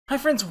Hi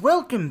friends,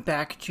 welcome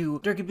back to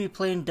Dergy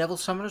playing Devil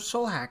Summoner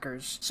Soul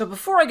Hackers. So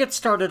before I get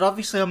started,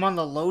 obviously I'm on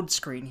the load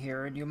screen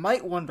here, and you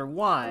might wonder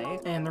why.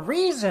 And the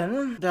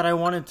reason that I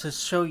wanted to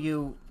show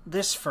you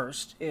this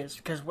first is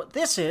because what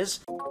this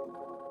is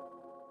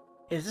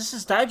this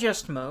is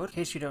digest mode, in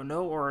case you don't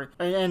know,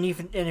 and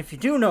if you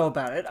do know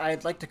about it,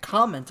 I'd like to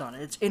comment on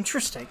it. It's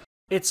interesting.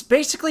 It's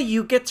basically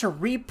you get to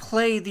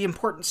replay the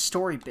important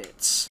story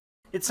bits.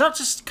 It's not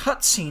just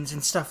cutscenes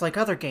and stuff like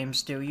other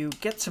games do. You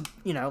get to,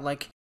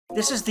 like,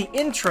 this is the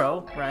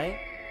intro, right?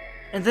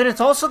 And then it's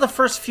also the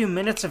first few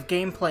minutes of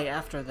gameplay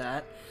after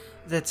that.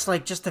 That's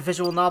like just the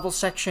visual novel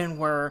section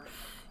where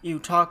you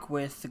talk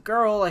with the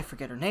girl. I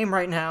forget her name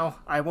right now.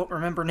 I won't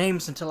remember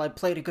names until I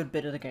played a good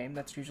bit of the game.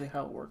 That's usually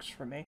how it works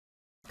for me.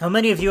 How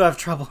many of you have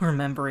trouble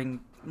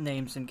remembering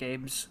names in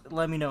games?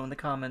 Let me know in the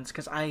comments,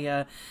 because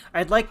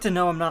I'd like to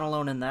know I'm not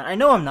alone in that. I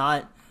know I'm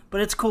not,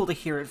 but it's cool to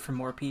hear it from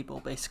more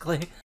people,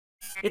 basically.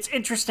 It's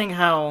interesting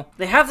how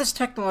they have this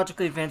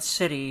technologically advanced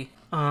city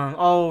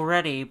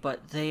already,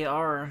 but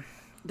they're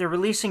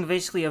releasing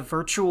basically a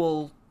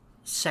virtual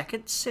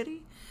second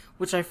city,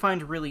 which I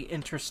find really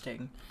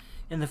interesting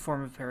in the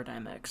form of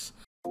Paradigm X.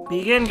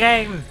 Begin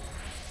game!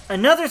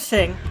 Another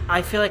thing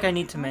I feel like I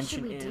need to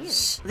mention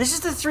is, this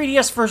is the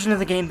 3DS version of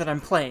the game that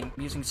I'm playing.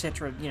 I'm using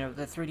Citra,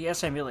 the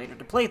 3DS emulator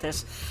to play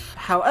this.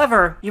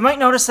 However, you might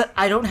notice that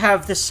I don't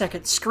have this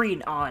second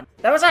screen on.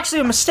 That was actually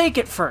a mistake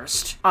at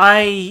first.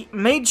 I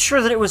made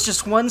sure that it was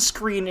just one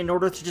screen in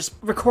order to just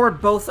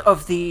record both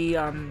of the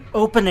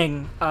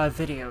opening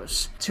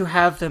videos, to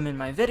have them in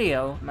my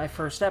video, my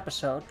first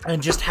episode,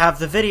 and just have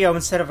the video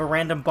instead of a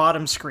random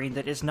bottom screen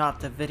that is not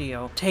the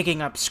video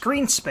taking up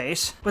screen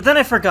space. But then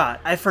I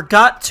forgot. I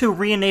forgot to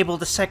re-enable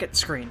the second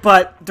screen.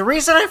 But the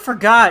reason I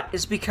forgot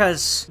is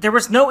because there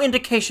was no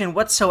indication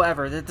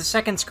whatsoever that the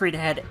second screen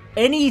had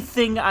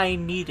anything I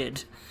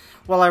needed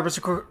while I was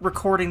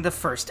recording the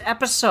first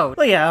episode.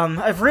 But yeah,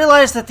 I've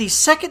realized that the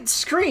second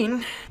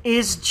screen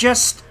is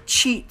just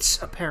cheats,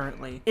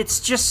 apparently. It's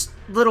just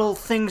little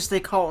things they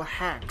call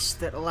hacks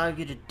that allow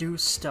you to do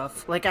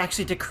stuff, like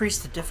actually decrease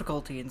the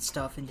difficulty and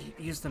stuff and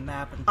use the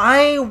map. And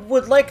I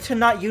would like to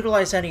not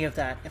utilize any of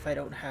that if I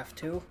don't have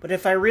to, but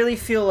if I really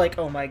feel like,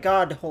 oh my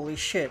god, holy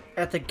shit,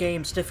 at the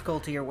game's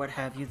difficulty or what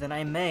have you, then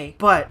I may.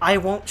 But I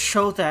won't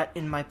show that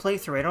in my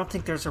playthrough. I don't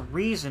think there's a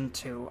reason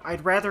to.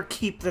 I'd rather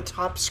keep the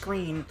top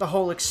screen the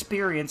whole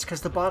experience,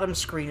 because the bottom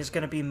screen is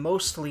going to be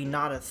mostly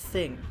not a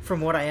thing,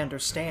 from what I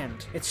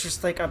understand. It's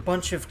just like a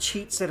bunch of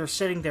cheats that are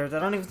sitting there that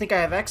I don't even think I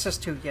have access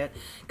to yet,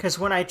 because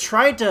when I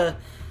tried to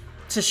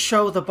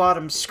show the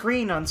bottom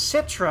screen on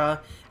Citra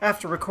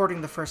after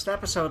recording the first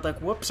episode, like,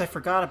 whoops, I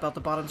forgot about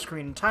the bottom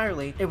screen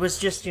entirely. It was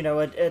just,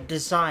 a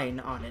design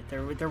on it.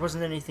 There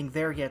wasn't anything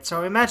there yet.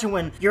 So I imagine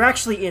when you're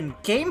actually in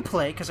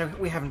gameplay, because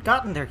we haven't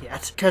gotten there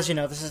yet, because,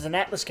 this is an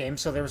Atlus game,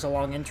 so there was a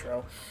long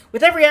intro.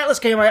 With every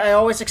Atlus game, I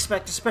always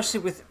expect, especially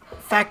with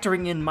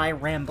factoring in my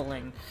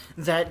rambling,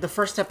 that the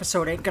first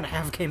episode ain't gonna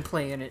have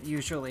gameplay in it,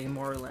 usually,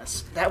 more or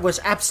less. That was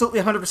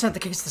absolutely 100% the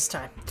case this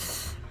time.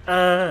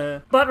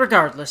 But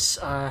regardless,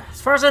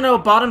 as far as I know,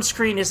 bottom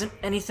screen isn't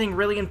anything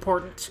really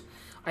important.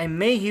 I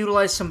may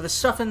utilize some of the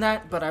stuff in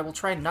that, but I will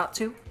try not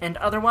to. And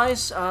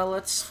otherwise,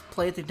 let's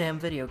play the damn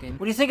video game.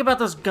 What do you think about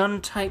those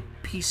gun-type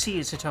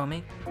PCs,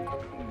 Hitomi?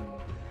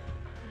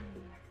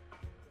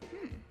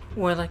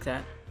 Oh, I like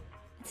that.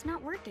 It's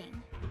not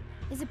working.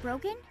 Is it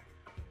broken?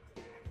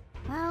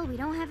 Well, we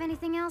don't have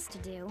anything else to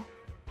do.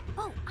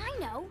 Oh, I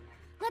know!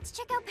 Let's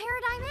check out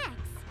Paradigm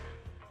X!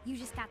 You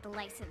just got the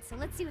license, so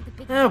let's see what the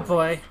big Oh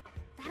boy.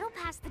 That'll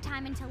pass the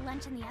time until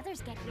lunch and the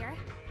others get here.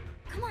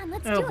 Come on,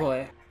 let's do it. Oh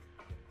boy.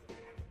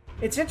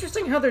 It's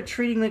interesting how they're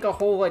treating like a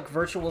whole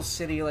virtual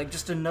city like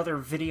just another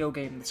video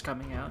game that's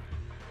coming out.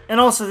 And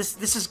also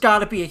this has got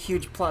to be a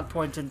huge plot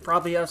point, and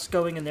probably us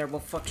going in there will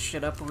fuck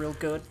shit up real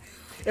good.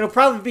 It'll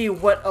probably be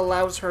what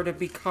allows her to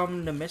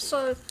become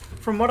Nemissa,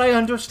 from what I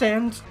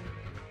understand.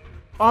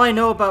 All I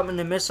know about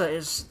Nemissa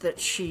is that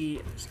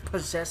she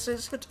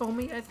possesses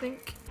Hitomi, I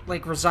think.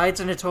 Like,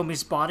 resides in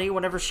Hitomi's body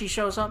whenever she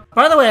shows up.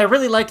 By the way, I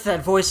really liked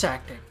that voice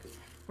acting,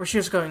 where she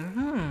was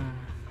going,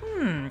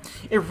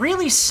 It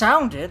really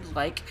sounded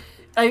like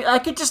I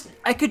could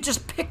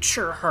just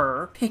picture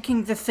her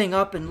picking the thing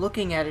up and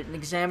looking at it and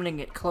examining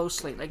it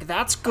closely. Like,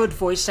 that's good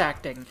voice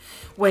acting,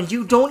 when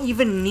you don't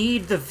even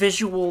need the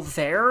visual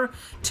there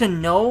to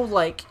know,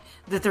 like,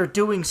 that they're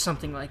doing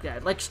something like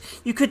that. Like,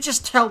 you could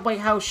just tell by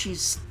how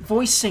she's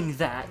voicing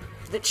that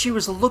she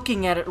was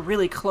looking at it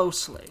really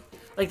closely.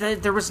 Like,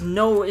 there was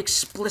no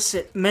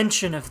explicit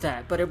mention of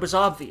that, but it was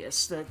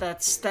obvious.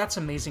 That's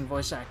amazing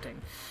voice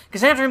acting.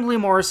 Cassandra Emily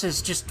Morris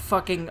is just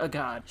fucking a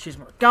god. She's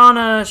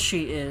Morgana,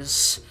 she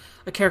is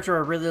a character I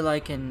really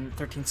like in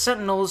 13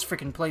 Sentinels.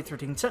 Freaking play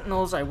 13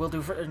 Sentinels. I will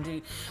do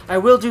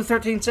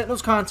 13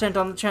 Sentinels content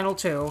on the channel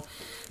too.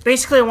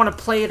 Basically, I want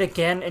to play it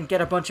again and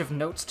get a bunch of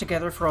notes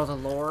together for all the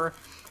lore,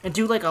 and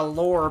do like a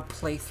lore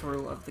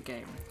playthrough of the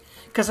game.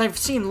 Because I've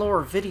seen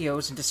lore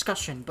videos and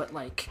discussion, but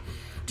like,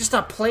 just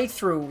a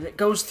playthrough that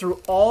goes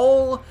through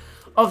all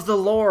of the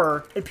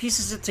lore and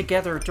pieces it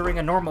together during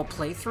a normal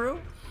playthrough,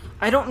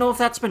 I don't know if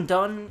that's been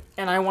done,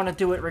 and I want to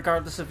do it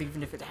regardless of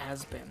even if it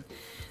has been.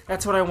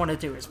 That's what I want to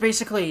do, is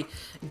basically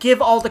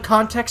give all the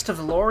context of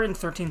the lore in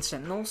 13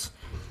 Sentinels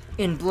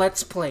in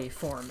Let's Play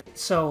form.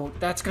 So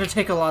that's going to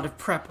take a lot of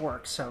prep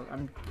work, so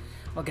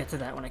I'll get to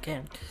that when I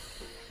can.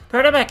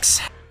 Paradigm X!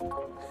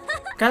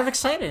 Kind of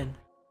excited.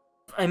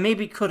 I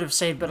maybe could have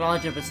saved, but all I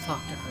did was talk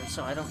to her,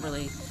 so I don't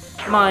really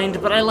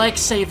mind, but I like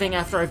saving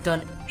after I've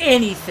done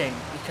anything,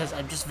 because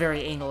I'm just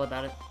very anal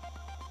about it.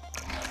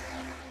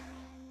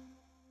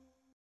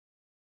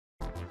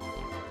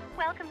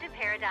 Welcome to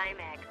Paradigm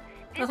X.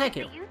 This thank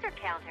is you. the user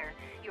counter,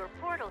 your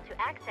portal to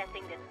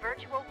accessing this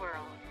virtual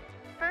world.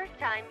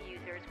 First-time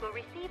users will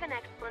receive an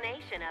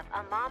explanation of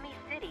Amami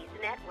City's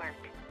network.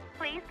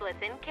 Please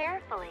listen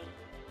carefully.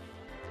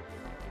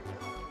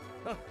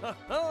 Ha ha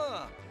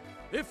ha!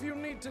 If you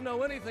need to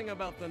know anything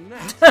about the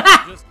net,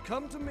 just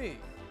come to me.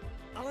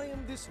 I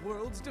am this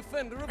world's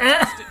defender of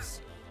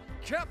justice,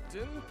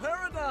 Captain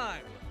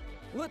Paradigm.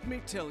 Let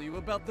me tell you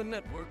about the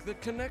network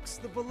that connects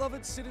the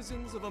beloved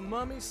citizens of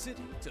Amami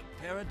City to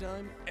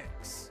Paradigm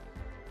X.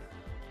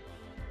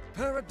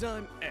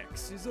 Paradigm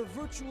X is a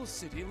virtual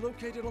city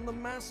located on the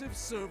massive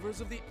servers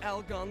of the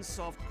Algon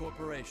Soft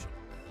Corporation.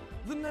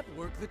 The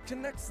network that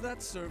connects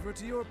that server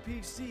to your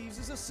PCs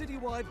is a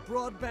citywide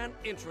broadband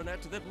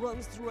intranet that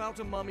runs throughout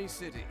Amami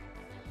City.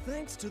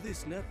 Thanks to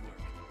this network,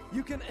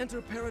 you can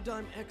enter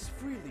Paradigm X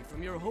freely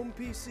from your home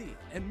PC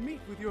and meet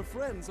with your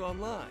friends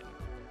online.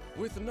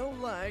 With no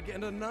lag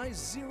and a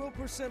nice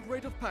 0%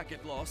 rate of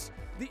packet loss,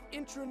 the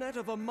intranet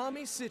of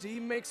Amami City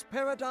makes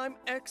Paradigm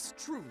X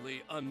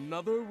truly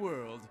another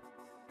world.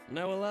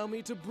 Now allow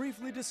me to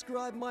briefly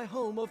describe my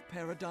home of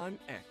Paradigm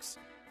X,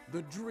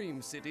 the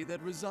dream city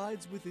that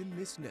resides within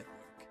this network.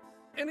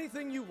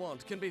 Anything you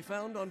want can be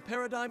found on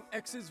Paradigm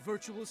X's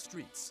virtual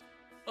streets.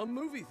 A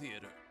movie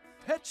theater,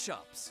 pet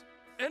shops,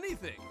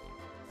 anything.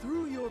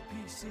 Through your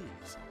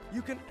PCs,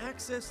 you can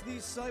access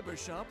these cyber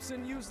shops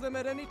and use them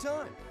at any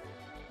time.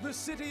 The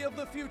city of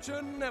the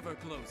future never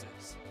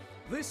closes.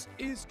 This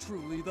is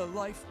truly the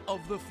life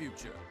of the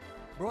future.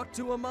 Brought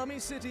to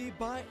Amami City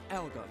by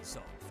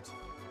Algonsoft.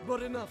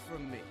 But enough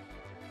from me.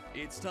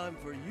 It's time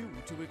for you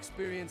to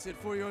experience it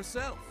for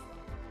yourself.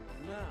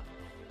 Now,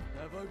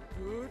 have a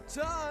good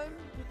time!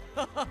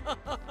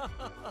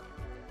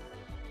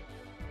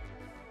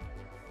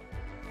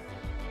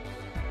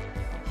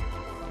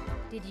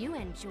 Did you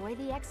enjoy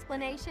the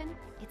explanation?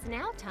 It's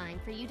now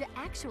time for you to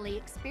actually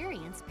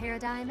experience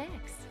Paradigm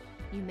X.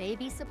 You may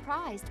be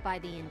surprised by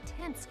the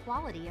intense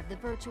quality of the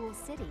virtual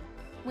city.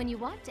 When you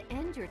want to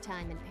end your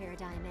time in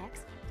Paradigm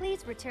X,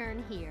 please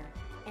return here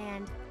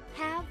and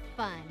have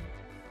fun.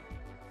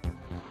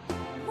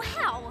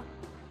 Wow!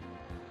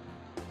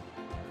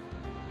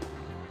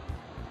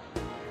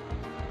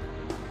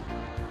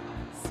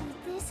 So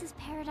this is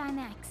Paradigm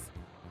X.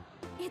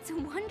 It's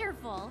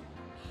wonderful.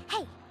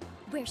 Hey,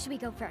 where should we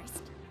go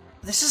first?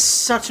 This is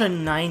such a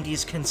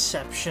 90s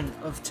conception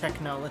of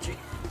technology.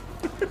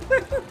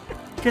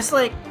 Because,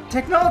 like,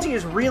 technology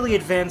is really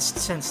advanced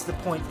since the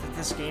point that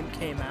this game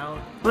came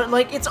out. But,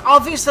 like, it's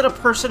obvious that a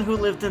person who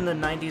lived in the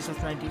 90s with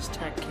 90s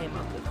tech came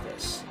up with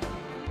this.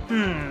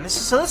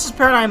 This is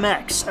Paradigm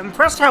X. I'm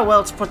impressed how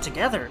well it's put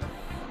together.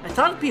 I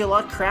thought it'd be a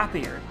lot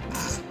crappier.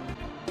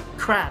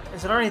 Crap,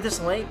 is it already this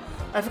late?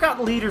 I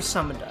forgot Leader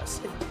summoned us.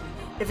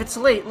 If it's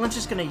late, Lynch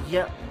is gonna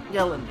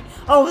yell at me.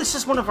 Oh, this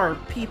is one of our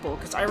people,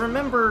 because I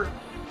remember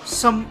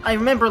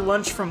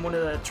Lunch from one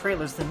of the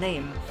trailers, the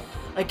name.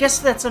 I guess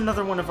that's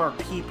another one of our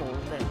people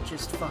that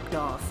just fucked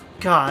off.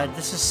 God,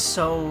 this is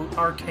so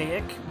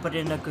archaic, but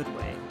in a good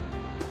way.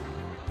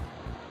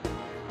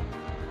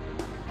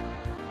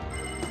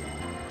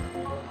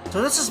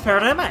 So this is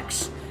Paradigm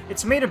X.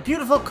 It's made of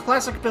beautiful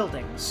classic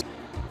buildings.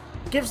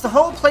 Gives the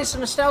whole place a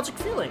nostalgic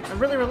feeling. I'm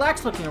really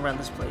relaxed looking around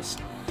this place.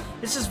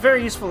 This is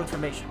very useful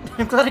information.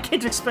 I'm glad I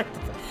came to expect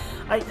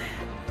it.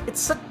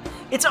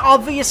 It's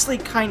obviously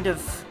kind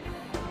of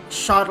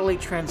shoddily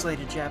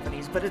translated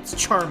Japanese, but it's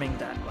charming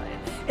that way.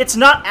 It's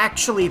not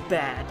actually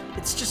bad.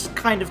 It's just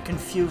kind of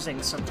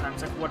confusing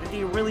sometimes. Like, what did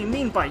he really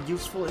mean by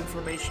useful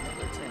information,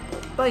 for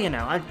example? But, you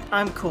know,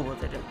 I'm cool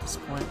with it at this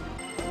point.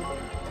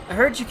 I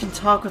heard you can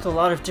talk with a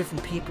lot of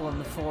different people in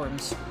the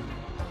forums.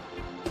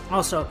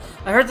 Also,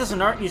 I heard there's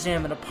an art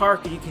museum in a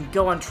park and you can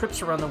go on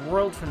trips around the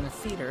world from the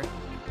theater.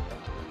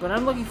 But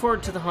I'm looking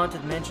forward to the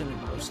Haunted Mansion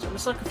the most. I'm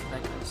just looking for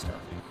that kind of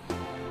stuff.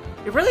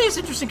 It really is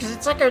interesting because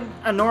it's like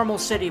a normal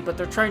city, but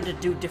they're trying to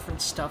do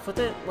different stuff with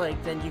it,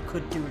 like, than you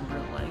could do in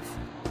real life.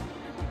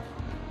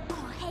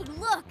 Oh, hey,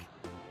 look!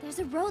 There's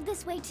a road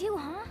this way too,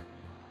 huh?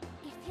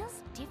 It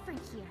feels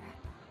different here.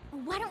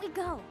 Why don't we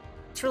go?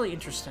 It's really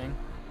interesting.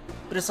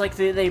 But it's like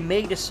they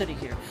made a city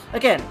here.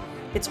 Again,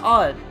 it's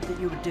odd that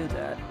you would do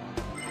that.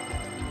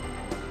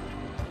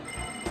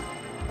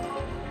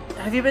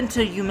 Have you been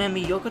to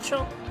Umemi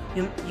Yokocho?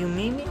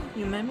 Umemi?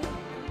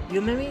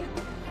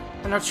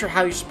 I'm not sure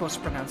how you're supposed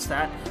to pronounce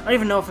that. I don't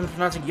even know if I'm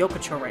pronouncing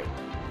Yokocho right.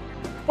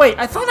 Wait,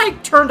 I thought I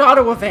turned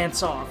auto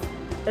advance off.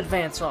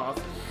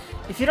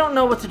 If you don't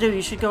know what to do,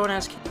 you should go and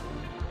ask him.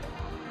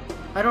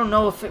 I don't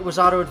know if it was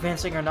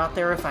auto-advancing or not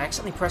there, if I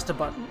accidentally pressed a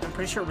button. I'm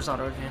pretty sure it was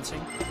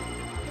auto-advancing.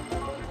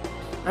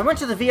 I went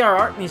to the VR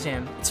Art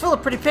Museum. It's full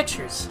of pretty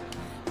pictures.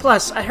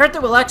 Plus, I heard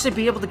that we'll actually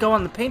be able to go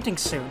on the painting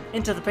soon.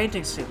 Into the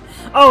painting soon.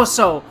 Oh,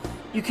 so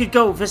you could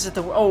go visit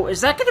the... Oh,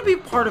 is that going to be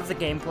part of the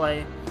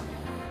gameplay?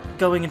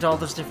 Going into all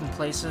those different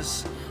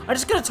places? I'm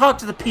just going to talk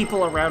to the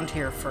people around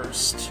here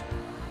first.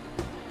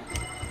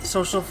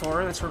 Social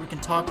forum, that's where we can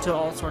talk to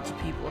all sorts of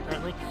people,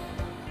 apparently.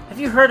 Have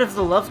you heard of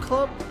the Love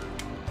Club?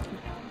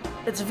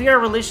 It's a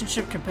VR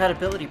relationship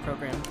compatibility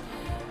program.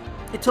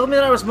 It told me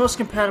that I was most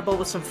compatible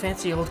with some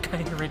fancy old guy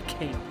in a red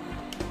cape.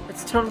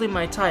 It's totally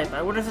my type.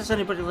 I wonder if there's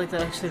anybody like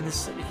that actually in this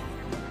city.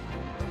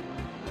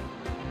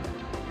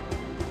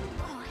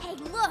 Oh, hey,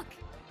 look!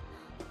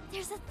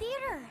 There's a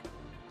theater!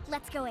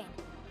 Let's go in.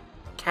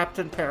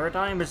 Captain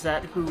Paradigm, is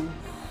that who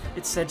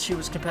it said she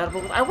was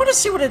compatible with? I want to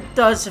see what it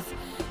does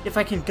if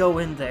I can go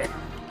in there.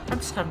 I'm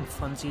just having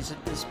funsies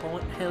at this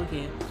point. Hell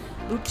yeah.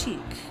 Boutique.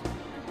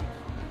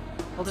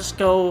 I'll just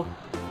go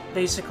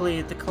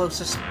basically the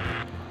closest...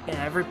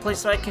 Yeah, every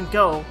place that I can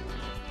go.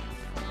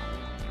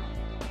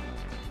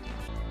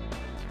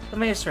 Let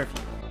me serve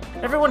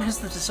you. Everyone has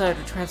the desire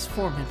to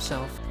transform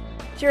himself.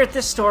 Here at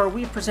this store,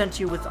 we present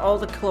you with all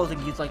the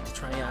clothing you'd like to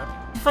try out.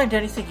 If you find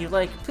anything you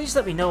like, please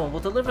let me know and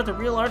we'll deliver the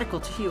real article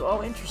to you.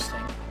 Oh, interesting.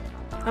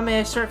 How may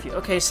I serve you?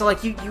 Okay, so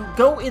like you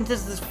go into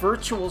this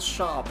virtual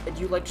shop and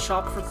you like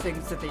shop for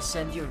things that they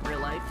send you in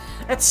real life.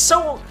 That's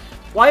so...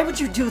 Why would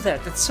you do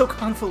that? That's so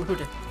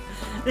convoluted.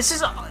 This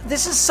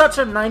is such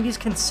a 90s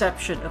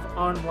conception of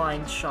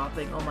online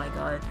shopping. Oh my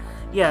god.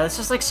 Yeah, it's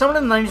just like someone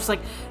in the 90s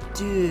like,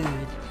 dude,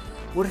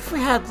 what if we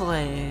had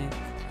like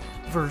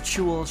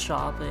virtual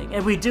shopping?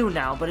 And we do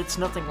now, but it's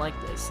nothing like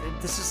this.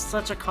 This is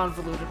such a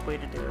convoluted way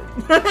to do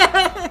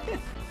it.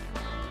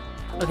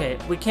 Okay,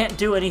 we can't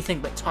do anything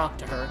but talk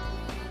to her.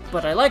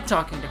 But I like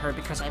talking to her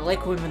because I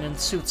like women in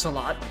suits a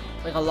lot.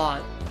 Like a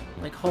lot.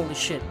 Like, holy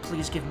shit,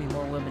 please give me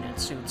more women in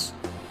suits.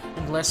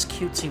 And less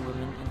cutesy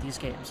women in these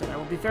games, and I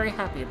will be very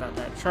happy about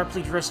that.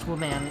 Sharply dressed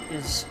woman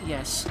is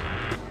yes.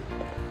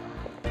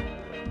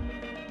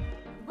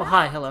 Oh,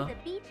 hi, hello. To the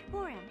beach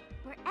forum,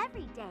 where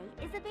every day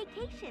is a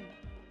vacation.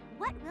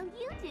 What will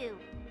you do?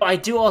 I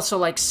do also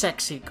like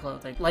sexy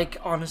clothing. Like,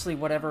 honestly,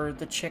 whatever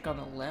the chick on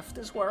the left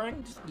is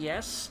wearing,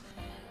 yes.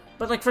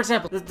 But, like, for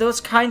example,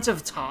 those kinds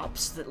of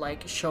tops that,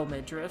 like, show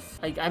midriff.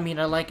 I mean,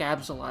 I like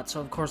abs a lot,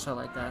 so of course I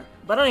like that.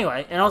 But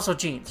anyway, and also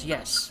jeans,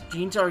 yes.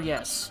 Jeans are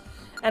yes.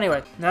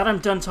 Anyway, now that I'm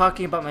done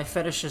talking about my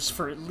fetishes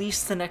for at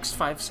least the next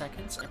 5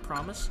 seconds, I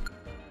promise.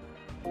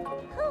 Who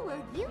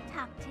will you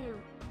talk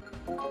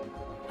to?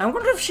 I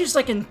wonder if she's,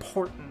 like,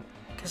 important,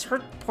 because her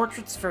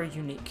portrait's very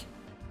unique.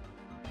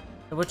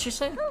 What'd she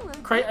say?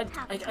 I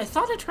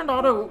thought I turned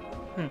auto...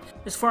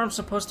 This forum's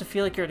supposed to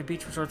feel like you're at a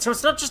beach resort, so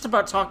it's not just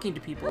about talking to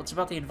people, it's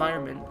about the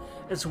environment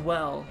as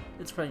well.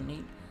 It's pretty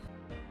neat.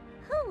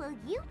 Who will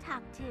you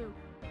talk to?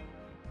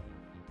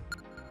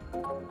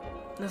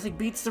 Nothing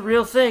beats the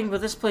real thing, but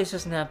this place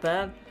isn't that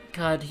bad.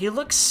 God, he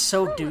looks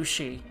so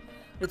douchey.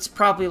 It's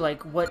probably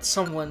like what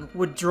someone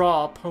would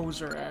draw a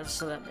poser as,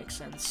 so that makes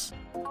sense.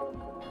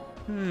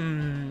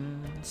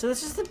 So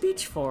this is the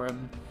beach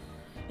forum.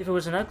 If it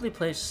was an ugly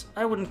place,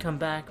 I wouldn't come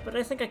back, but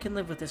I think I can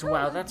live with this.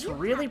 Wow, that's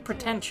really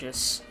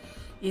pretentious.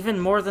 Even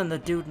more than the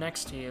dude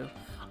next to you.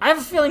 I have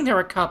a feeling they're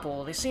a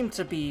couple. They seem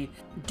to be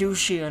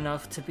douchey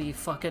enough to be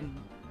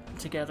fucking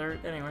together.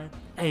 Anyway.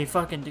 Hey,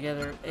 fucking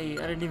together. Hey,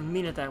 I didn't even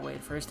mean it that way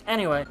at first.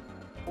 Anyway.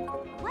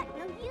 What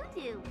will you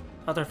do?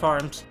 Other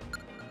farms.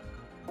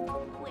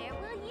 Where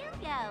will you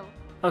go?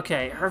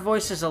 Okay, her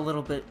voice is a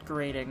little bit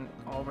grating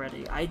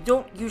already. I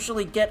don't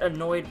usually get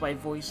annoyed by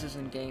voices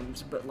in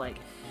games, but like,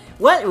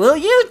 what will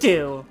you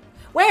do?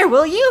 Where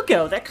will you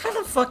go? That kind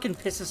of fucking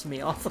pisses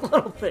me off a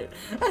little bit.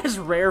 That is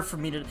rare for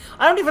me to...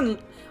 I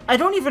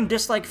don't even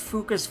dislike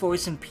Fuka's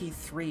voice in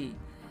P3,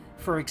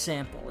 for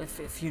example,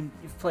 if you've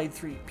played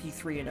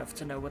P3 enough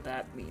to know what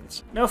that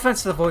means. No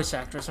offense to the voice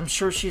actress, I'm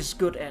sure she's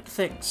good at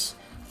things.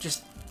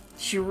 Just,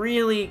 she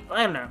really...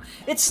 I don't know.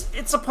 It's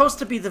supposed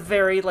to be the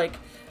very, like,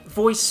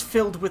 voice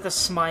filled with a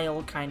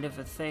smile kind of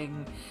a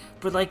thing,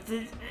 but, like,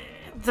 the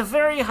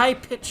very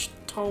high-pitched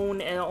tone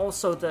and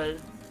also the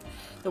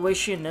way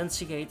she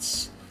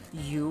enunciates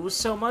you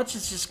so much,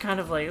 it's just kind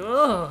of like,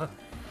 ugh,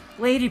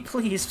 lady,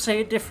 please, say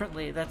it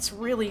differently. That's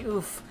really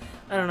oof.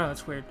 I don't know,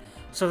 it's weird.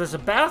 So there's a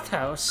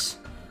bathhouse,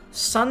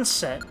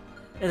 sunset,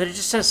 and then it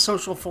just says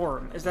social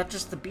forum. Is that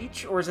just the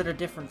beach, or is it a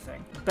different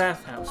thing?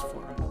 Bathhouse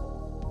forum.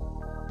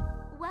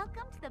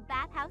 Welcome to the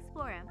Bathhouse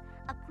Forum,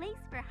 a place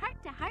for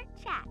heart-to-heart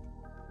chat.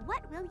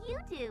 What will you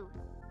do?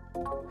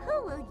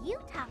 Who will you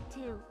talk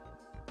to?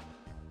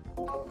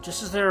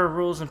 Just as there are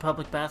rules in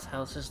public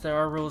bathhouses, there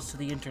are rules to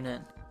the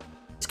internet.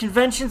 It's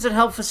conventions that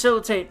help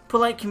facilitate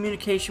polite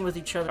communication with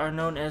each other are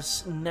known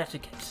as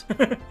netiquette.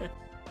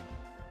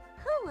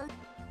 Who will...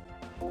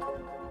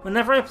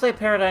 Whenever I play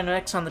Paradigm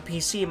X on the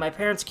PC, my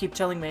parents keep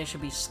telling me I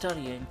should be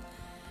studying.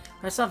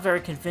 That's not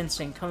very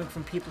convincing, coming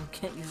from people who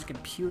can't use a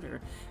computer.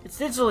 It's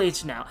digital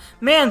age now.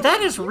 Man, that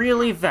is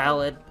really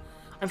valid.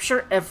 I'm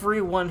sure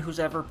everyone who's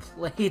ever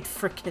played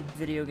frickin'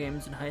 video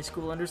games in high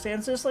school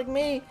understands this, like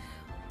me.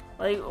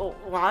 Like,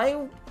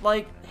 why?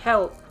 Like,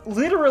 hell,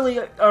 literally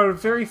at a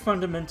very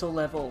fundamental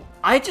level.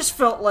 I just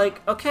felt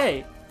like,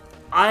 okay,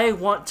 I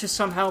want to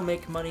somehow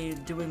make money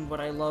doing what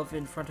I love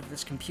in front of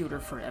this computer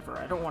forever.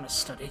 I don't want to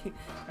study.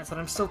 That's what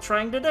I'm still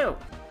trying to do.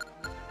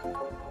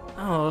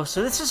 Oh,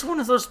 so this is one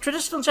of those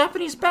traditional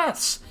Japanese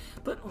baths.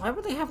 But why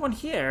would they have one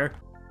here?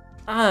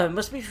 Ah, it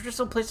must be a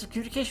traditional place of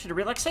communication and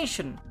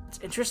relaxation. It's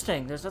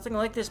interesting. There's nothing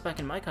like this back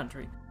in my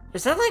country.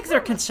 Is that like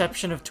their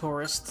conception of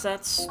tourists?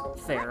 That's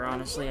fair,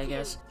 honestly, I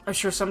guess. I'm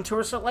sure some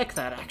tourists are like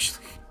that,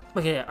 actually.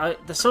 Okay,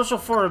 the social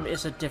forum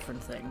is a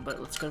different thing, but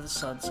let's go to the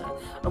sunset.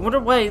 I wonder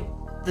why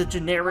the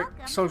generic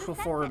social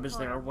forum is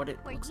there, or what it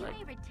looks like.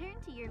 You may return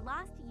to your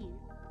lost youth.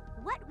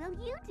 What will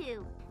you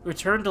do?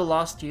 Return to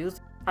lost youth?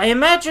 I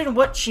imagine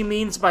what she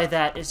means by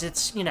that is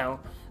it's, you know,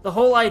 the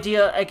whole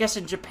idea, I guess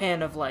in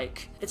Japan, of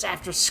like, it's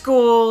after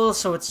school,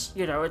 so it's,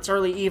 you know, it's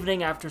early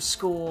evening after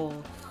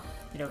school,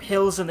 you know,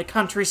 hills in the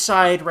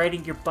countryside,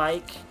 riding your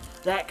bike,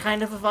 that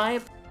kind of a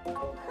vibe.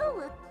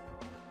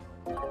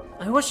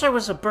 I wish I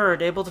was a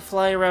bird, able to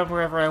fly around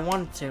wherever I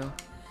wanted to.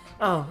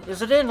 Oh,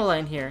 there's a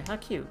dandelion here. How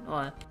cute.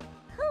 Oh,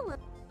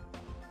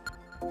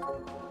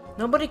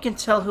 nobody can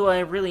tell who I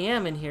really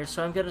am in here,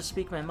 so I'm gonna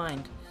speak my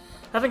mind.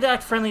 Having to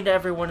act friendly to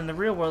everyone in the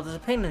real world is a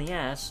pain in the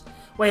ass.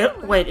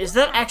 Wait, is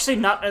that actually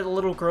not a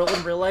little girl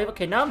in real life?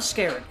 Okay, now I'm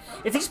scared.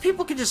 If these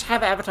people could just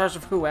have avatars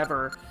of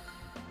whoever,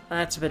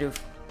 that's a bit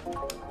oof.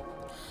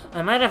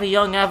 I might have a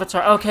young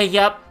avatar. Okay,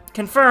 yep.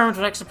 Confirmed,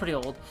 but actually pretty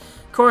old.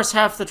 Of course,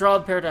 half the draw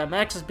of Paradigm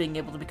X is being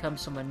able to become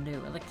someone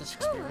new. I like this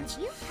experience.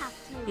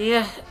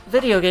 Yeah,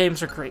 video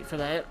games are great for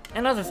that.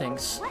 And other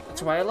things.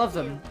 That's why I love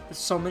them. There's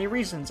so many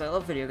reasons I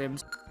love video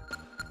games.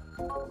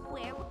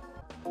 Welcome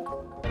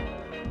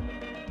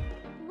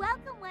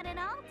one and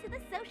all to the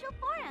social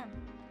forum.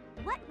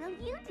 What will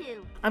you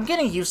do? I'm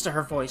getting used to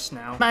her voice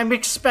now. I'm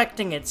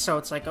expecting it, so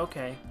it's like,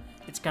 okay.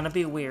 It's gonna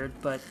be weird,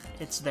 but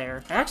it's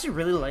there. I actually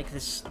really like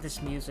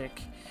this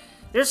music.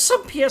 There's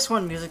some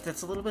PS1 music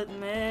that's a little bit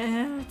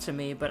meh to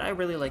me, but I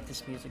really like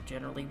this music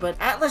generally. But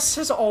Atlus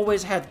has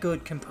always had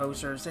good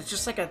composers. It's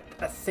just like a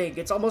thing.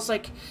 It's almost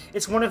like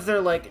it's one of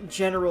their like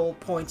general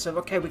points of,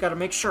 okay, we gotta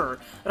make sure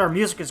that our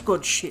music is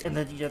good shit, and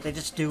then, you know, they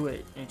just do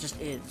it. And it just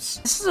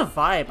is. This is a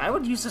vibe. I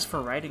would use this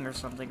for writing or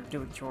something, or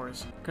doing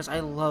chores. Because I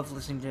love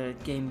listening to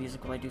game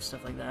music while I do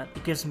stuff like that.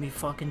 It gives me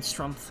fucking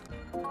strength.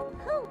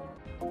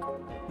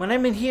 When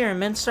I'm in here,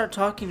 men start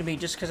talking to me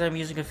just because I'm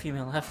using a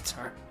female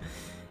avatar.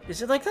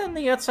 Is it like that in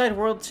the outside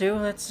world too?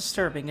 That's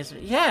disturbing, isn't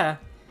it? Yeah.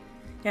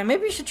 Yeah,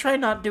 maybe you should try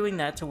not doing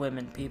that to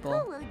women, people.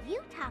 Who will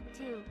you talk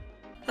to?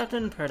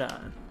 Captain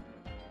Paradigm.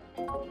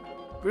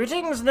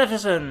 Greetings,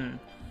 netizen!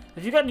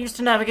 Have you gotten used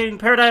to navigating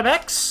Paradigm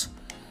X?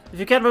 If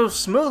you can't move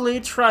smoothly,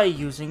 try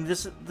using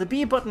the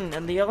B button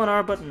and the L and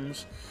R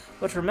buttons.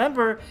 But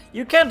remember,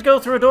 you can't go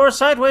through a door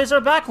sideways or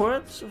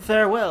backwards.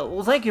 Farewell.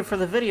 Well, thank you for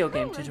the video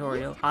game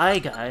tutorial. Eye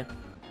guy.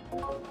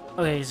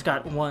 Okay, he's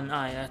got one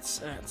eye.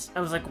 That's.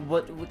 I was like,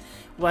 what?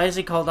 Why is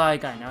he called Eye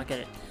Guy? Now I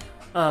get it.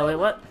 Oh, wait,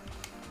 what?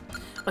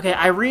 Okay,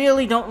 I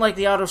really don't like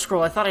the auto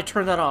scroll. I thought I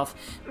turned that off.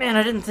 Man,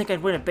 I didn't think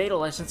I'd win a beta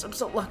license. I'm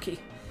so lucky.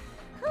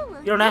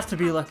 You don't have to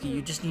be lucky.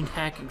 You just need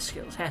hacking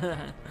skills.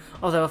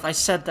 Although if I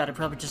said that, I'd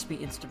probably just be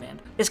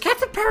insta-banned. Is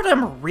Captain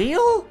Paradigm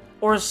real?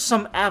 Or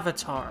some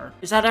avatar?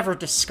 Is that ever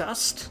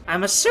discussed?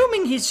 I'm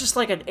assuming he's just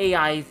like an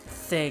AI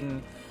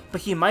thing.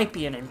 But he might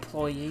be an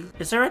employee.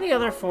 Is there any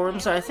other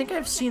forums? I think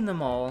I've seen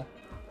them all.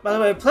 By the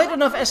way, I played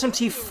enough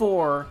SMT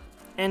 4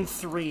 and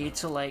 3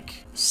 to,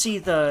 like, see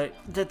that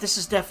this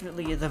is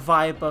definitely the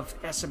vibe of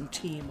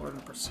SMT more than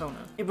Persona.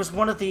 It was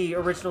one of the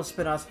original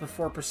spin-offs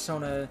before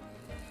Persona.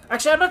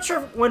 Actually, I'm not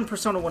sure when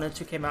Persona 1 and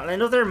 2 came out, and I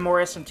know they're more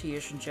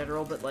SMT-ish in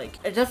general, but, like,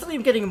 I definitely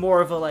am getting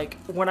more of a, like,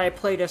 when I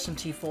played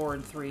SMT 4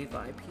 and 3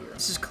 vibe here.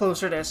 This is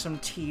closer to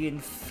SMT in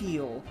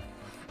feel.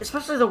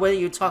 Especially the way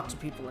you talk to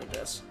people like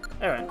this.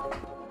 Alright.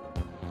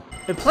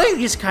 And playing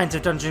these kinds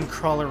of dungeon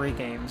crawlery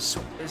games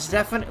is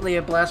definitely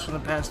a blast from the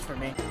past for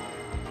me.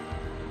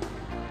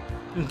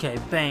 Okay,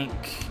 bank.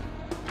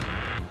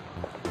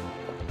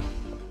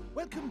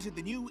 Welcome to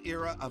the new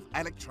era of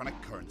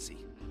electronic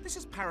currency. This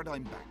is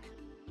Paradigm Bank.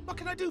 What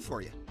can I do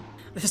for you?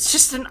 It's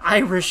just an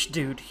Irish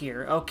dude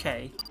here,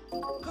 okay.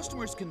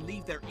 Customers can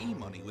leave their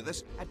e-money with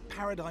us at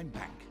Paradigm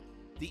Bank.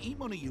 The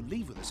e-money you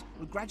leave with us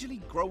will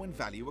gradually grow in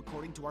value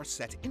according to our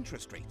set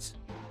interest rates.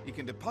 You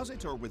can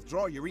deposit or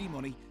withdraw your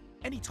e-money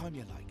anytime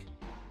you like.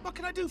 What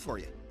can I do for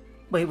you?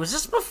 Wait, was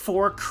this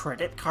before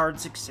credit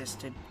cards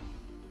existed?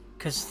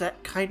 Because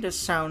that kind of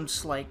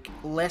sounds like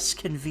less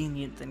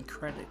convenient than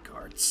credit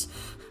cards.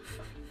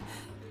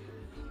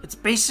 It's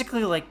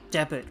basically like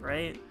debit,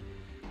 right?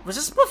 Was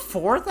this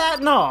before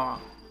that? No.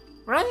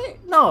 Right?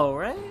 No,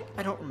 right?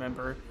 I don't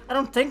remember. I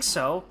don't think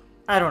so.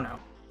 I don't know.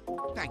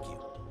 Thank you.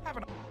 Have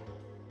an...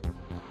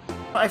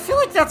 I feel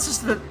like that's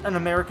just an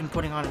American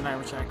putting on an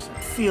Irish accent.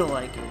 I feel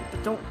like it,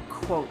 but don't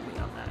quote me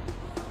on that.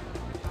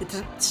 It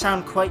doesn't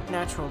sound quite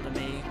natural to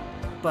me,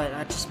 but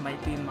that just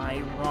might be my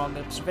wrong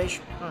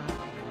observation. I don't know.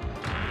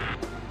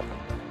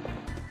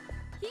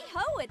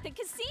 at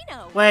the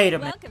casino. Wait a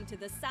minute. Welcome to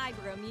the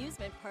Cyber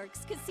Amusement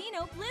Park's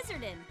Casino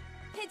Blizzardin.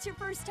 It's your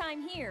first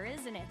time here,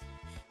 isn't it?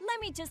 Let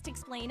me just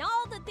explain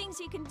all the things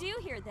you can do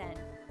here then.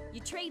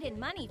 You trade in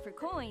money for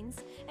coins,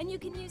 and you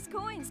can use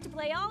coins to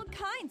play all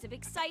kinds of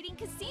exciting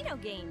casino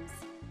games.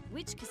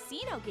 Which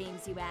casino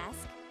games, you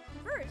ask?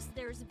 First,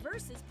 there's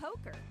versus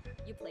poker.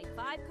 You play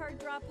 5-card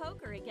draw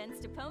poker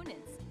against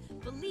opponents.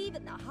 Believe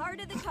in the heart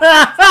of the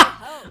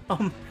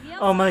cards.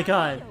 Oh my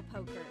god. Video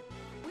poker,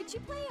 which you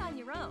play on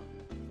your own.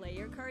 Play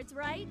your cards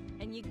right,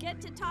 and you get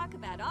to talk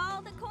about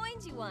all the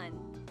coins you won.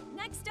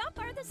 Next up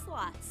are the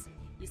slots.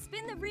 You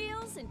spin the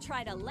reels and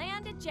try to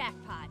land a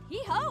jackpot.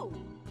 Hee-ho!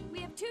 We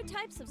have 2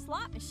 types of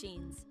slot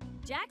machines,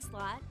 Jack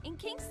slot and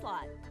King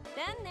slot.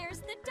 Then there's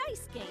the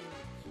dice game.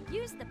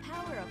 Use the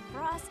power of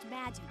frost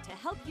magic to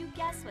help you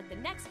guess what the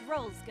next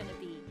roll's gonna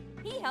be.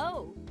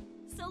 Hee-ho!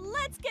 So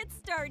let's get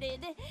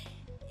started.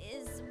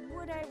 Is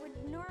what I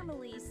would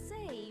normally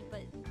say,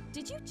 but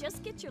did you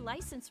just get your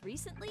license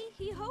recently,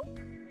 Hee-ho?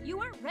 You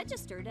aren't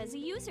registered as a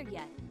user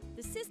yet.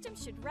 The system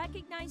should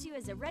recognize you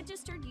as a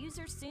registered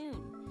user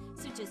soon.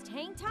 So just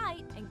hang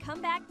tight and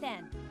come back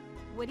then.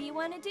 What do you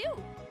want to do?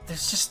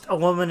 There's just a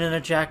woman in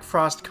a Jack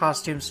Frost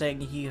costume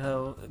saying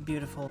hee-ho.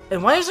 Beautiful.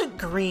 And why is it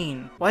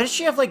green? Why does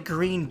she have, like,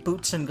 green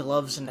boots and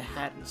gloves and a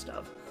hat and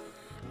stuff?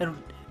 And...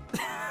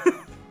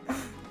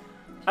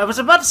 I was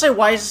about to say,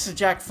 why is this a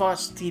Jack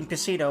Frost themed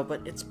casino,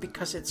 but it's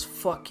because it's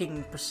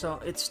fucking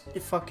it's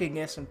fucking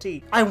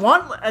SMT. I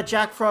want a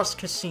Jack Frost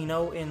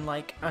casino in,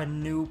 like, a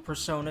new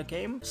Persona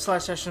game /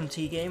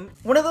 SMT game.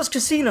 One of those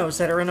casinos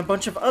that are in a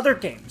bunch of other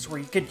games where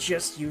you could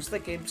just use the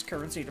game's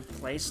currency to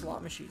play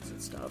slot machines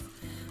and stuff.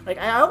 Like,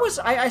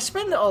 I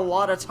spend a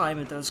lot of time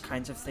at those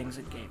kinds of things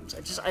in games.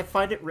 I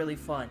find it really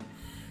fun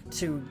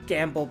to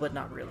gamble, but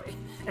not really.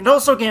 And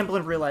also gamble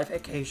in real life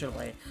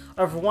occasionally.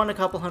 I've won a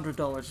couple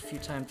 $100s a few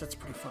times, that's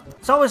pretty fun.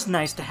 It's always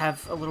nice to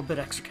have a little bit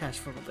extra cash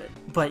for a little bit.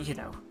 But, you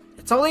know,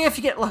 it's only if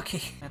you get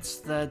lucky. That's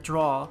the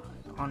draw,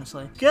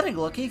 honestly. Getting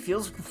lucky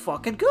feels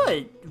fucking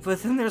good,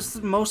 but then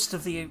there's most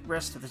of the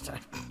rest of the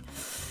time.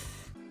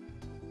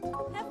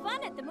 Have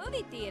fun at the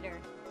movie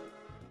theater.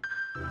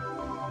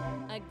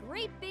 A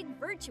great big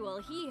virtual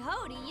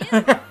hee-ho to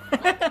you!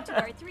 Welcome to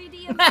our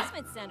 3D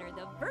amusement center,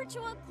 the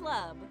Virtual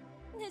Club.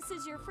 This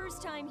is your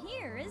first time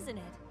here, isn't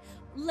it?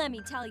 Let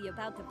me tell you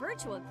about the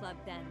Virtual Club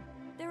then.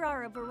 There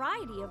are a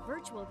variety of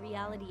virtual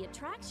reality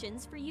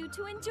attractions for you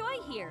to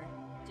enjoy here.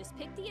 Just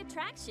pick the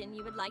attraction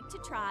you would like to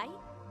try,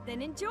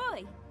 then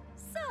enjoy.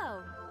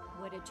 So,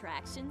 what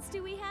attractions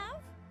do we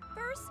have?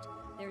 First,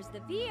 there's the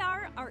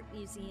VR Art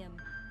Museum.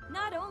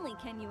 Not only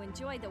can you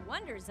enjoy the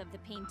wonders of the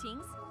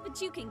paintings,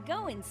 but you can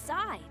go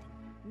inside.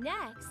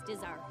 Next is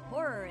our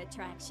horror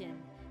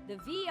attraction, the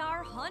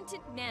VR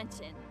Haunted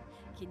Mansion.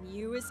 Can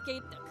you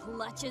escape the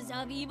clutches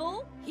of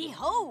evil?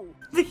 Hee-ho!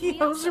 The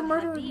hee-hos are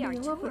murdering me, I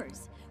VR love it.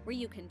 tours, where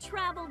you can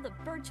travel the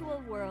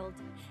virtual world,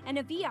 and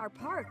a VR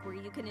park where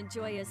you can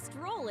enjoy a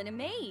stroll in a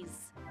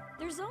maze.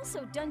 There's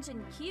also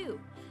Dungeon Q,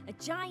 a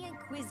giant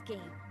quiz game,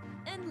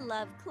 and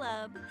Love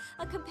Club,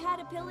 a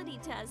compatibility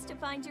test to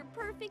find your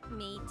perfect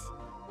mate.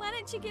 Why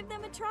don't you give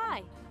them a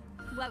try?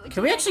 What would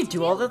Can you we like actually to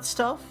do all that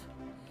stuff?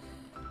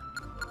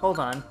 Hold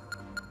on.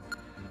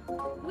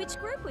 Which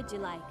group would you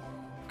like?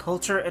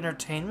 Culture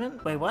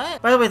entertainment? Wait,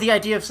 what? By the way, the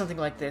idea of something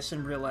like this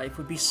in real life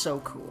would be so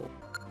cool.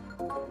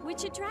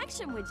 Which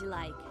attraction would you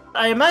like?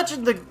 I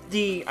imagine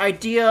the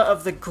idea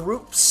of the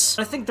groups.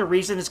 I think the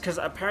reason is because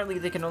apparently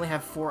they can only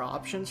have 4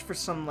 options for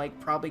some, like,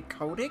 probably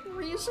coding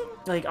reason?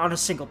 Like, on a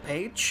single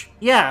page?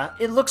 Yeah,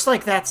 it looks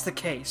like that's the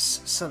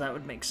case, so that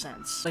would make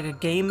sense. Like a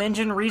game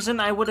engine reason,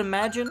 I would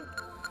imagine,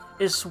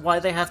 is why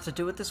they have to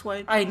do it this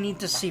way. I need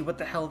to see what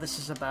the hell this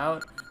is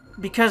about.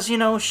 Because, you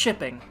know,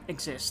 shipping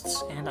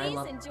exists, and I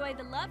love it. Please enjoy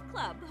the Love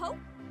Club, Hope.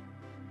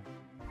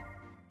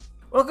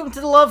 Welcome to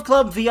the Love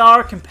Club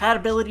VR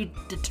Compatibility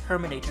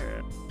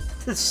Determinator.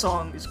 This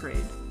song is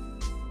great.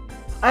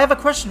 I have a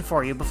question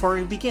for you before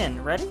we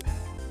begin. Ready?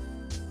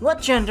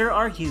 What gender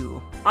are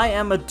you? I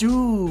am a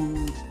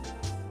dude.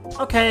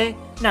 Okay,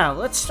 now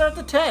let's start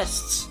the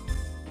tests.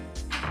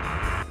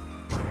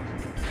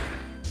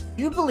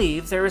 You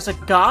believe there is a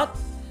god?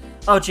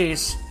 Oh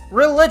jeez.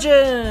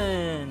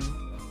 Religion!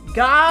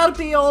 Gotta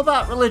be all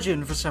about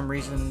religion for some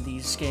reason in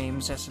these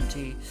games,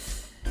 SMT.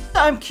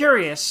 I'm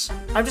curious.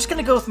 I'm just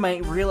gonna go with my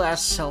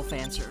real-ass self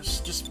answers,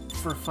 just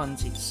for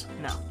funsies.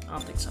 No, I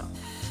don't think so.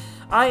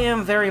 I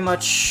am very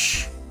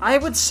much... I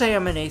would say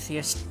I'm an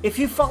atheist. If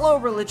you follow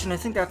religion, I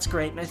think that's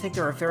great, and I think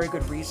there are very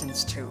good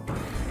reasons to.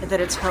 And that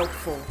it's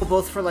helpful,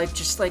 both for, like,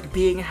 just, like,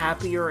 being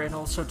happier and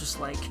also just,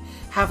 like,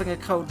 having a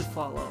code to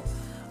follow.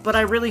 But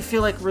I really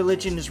feel like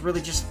religion is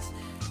really just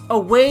a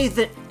way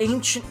that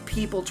ancient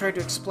people tried to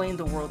explain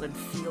the world and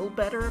feel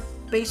better,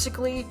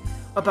 basically,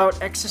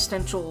 about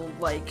existential,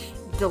 like,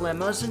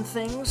 dilemmas and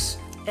things,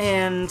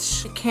 and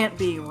it can't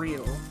be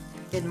real.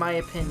 in my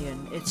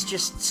opinion. It's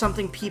just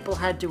something people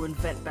had to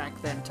invent back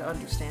then to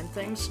understand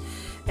things.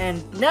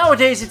 And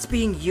nowadays it's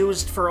being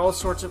used for all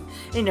sorts of,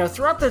 you know,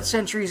 throughout the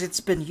centuries it's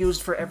been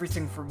used for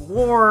everything from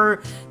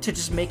war to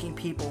just making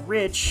people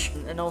rich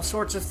and all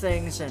sorts of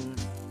things.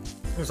 And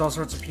there's all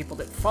sorts of people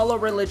that follow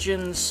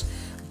religions,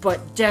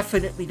 but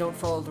definitely don't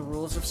follow the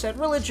rules of said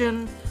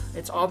religion.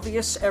 It's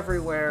obvious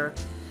everywhere.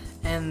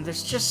 And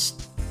there's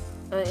just,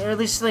 or at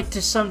least like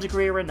to some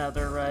degree or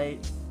another, right?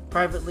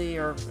 Privately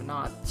or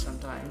not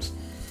sometimes.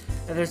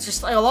 And there's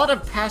just like, a lot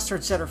of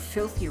bastards that are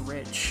filthy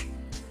rich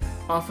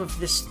off of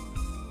this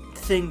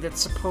thing that's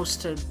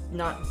supposed to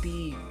not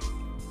be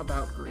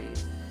about greed.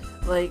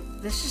 Like,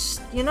 this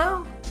just, you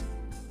know?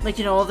 Like,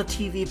 you know, all the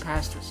TV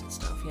pastors and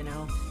stuff, you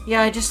know?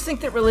 Yeah, I just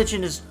think that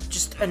religion is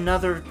just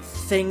another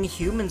thing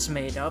humans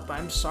made up.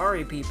 I'm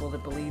sorry, people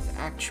that believe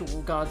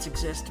actual gods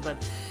exist,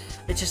 but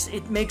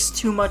it makes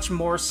too much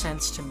more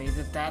sense to me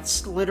that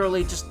that's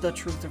literally just the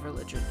truth of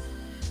religion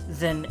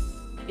than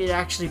it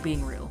actually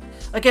being real.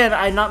 Again,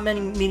 I'm not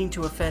meaning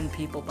to offend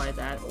people by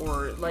that,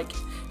 or, like,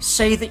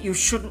 say that you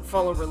shouldn't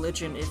follow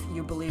religion if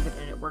you believe it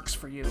and it works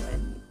for you,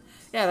 and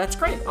yeah, that's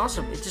great,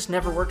 awesome, it just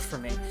never worked for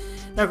me.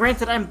 Now,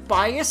 granted, I'm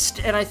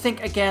biased, and I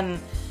think, again,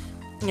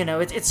 you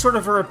know, it's sort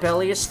of a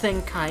rebellious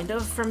thing, kind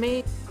of, for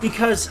me,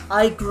 because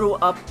I grew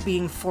up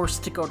being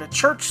forced to go to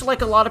church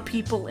like a lot of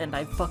people, and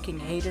I fucking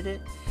hated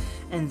it.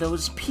 And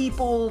those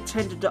people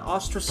tended to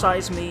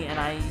ostracize me, and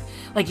I,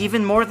 like,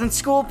 even more than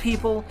school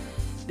people,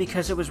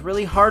 because it was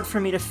really hard for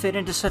me to fit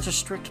into such a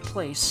strict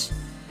place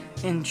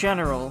in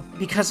general,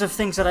 because of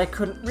things that I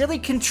couldn't really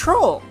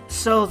control.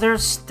 So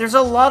there's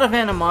a lot of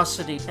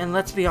animosity, and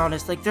let's be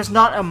honest, like, there's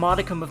not a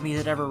modicum of me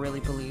that ever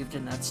really believed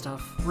in that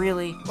stuff.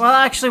 Really? Well,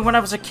 actually, when I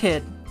was a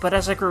kid, but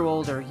as I grew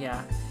older,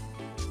 yeah.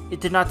 It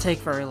did not take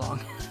very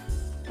long.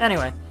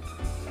 Anyway,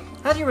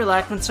 how do you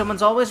react when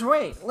someone's always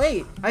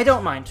late? I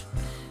don't mind.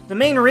 The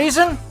main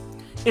reason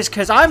is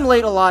because I'm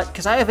late a lot,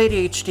 because I have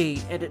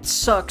ADHD, and it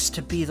sucks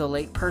to be the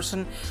late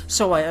person,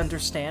 so I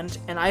understand.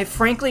 And I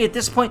frankly, at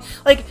this point,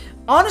 like,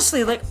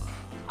 honestly, like,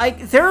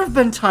 there have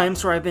been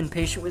times where I've been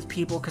patient with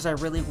people because I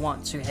really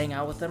want to hang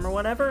out with them or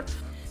whatever,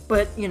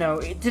 but, you know,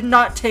 it did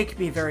not take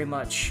me very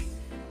much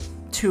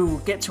to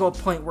get to a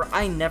point where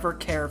I never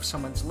care if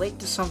someone's late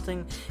to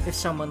something, if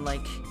someone,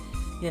 like,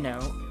 you know,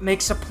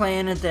 makes a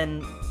plan and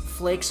then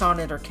flakes on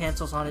it or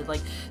cancels on it.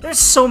 Like, there's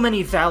so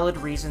many valid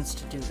reasons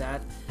to do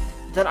that,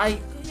 that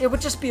it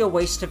would just be a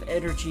waste of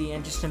energy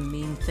and just a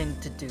mean thing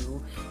to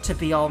do, to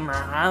be all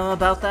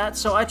about that,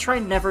 so I try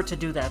never to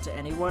do that to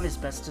anyone as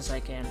best as I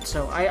can.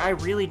 So I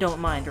really don't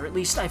mind, or at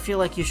least I feel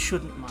like you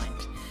shouldn't mind.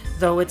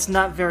 Though it's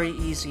not very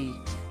easy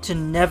to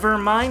never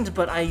mind,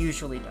 but I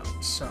usually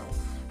don't, so.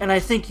 And I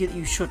think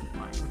you shouldn't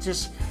mind, which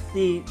is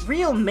the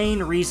real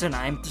main reason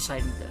I'm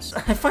deciding this.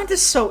 I find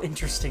this so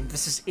interesting.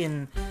 This is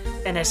in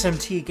an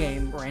SMT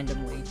game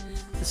randomly,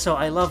 so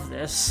I love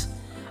this.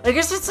 I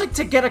guess it's like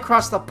to get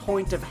across the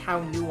point of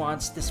how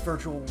nuanced this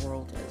virtual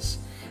world is.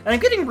 And I'm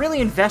getting really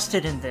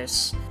invested in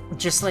this,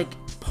 just like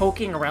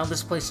poking around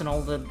this place and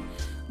all the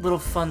little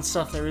fun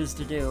stuff there is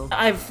to do.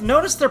 I've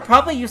noticed they're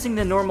probably using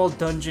the normal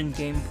dungeon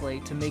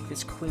gameplay to make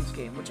this quiz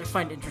game, which I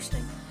find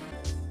interesting.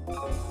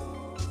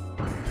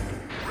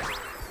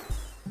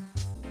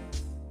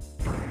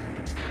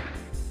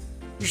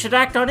 You should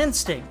act on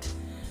instinct.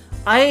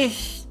 I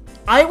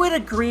would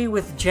agree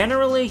with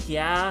generally,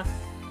 yeah,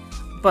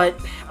 but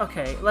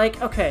okay, like,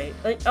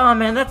 oh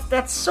man,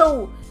 that's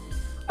so,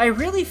 I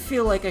really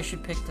feel like I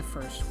should pick the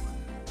first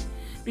one,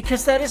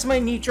 because that is my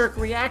knee-jerk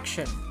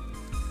reaction,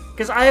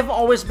 because I have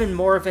always been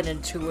more of an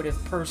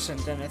intuitive person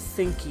than a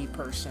thinky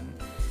person,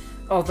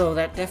 although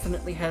that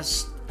definitely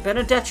has been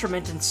a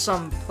detriment in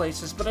some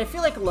places, but I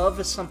feel like love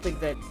is something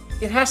that,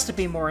 it has to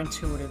be more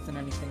intuitive than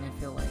anything, I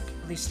feel like.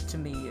 At least to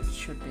me, it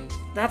should be.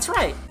 That's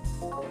right!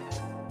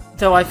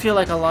 Though I feel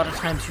like a lot of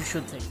times you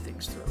should think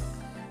things through.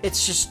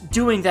 It's just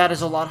doing that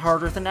is a lot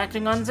harder than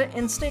acting on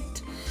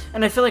instinct,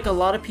 and I feel like a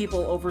lot of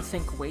people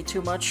overthink way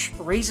too much.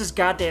 Raise his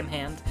goddamn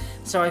hand.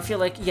 So I feel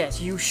like,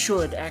 yes, you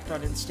should act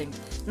on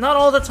instinct. Not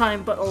all the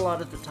time, but a lot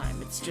of the time.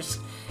 It's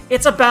just,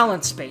 it's a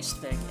balance-based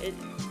thing.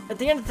 At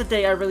the end of the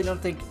day, I really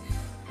don't think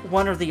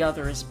one or the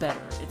other is better.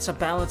 It's a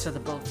balance of the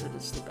both that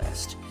is the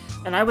best.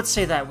 And I would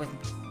say that with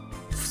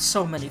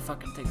so many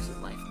fucking things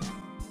in life,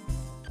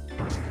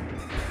 man.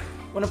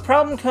 When a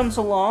problem comes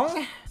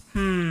along,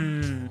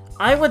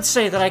 I would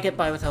say that I get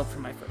by with help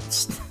from my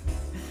friends.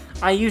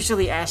 I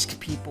usually ask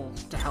people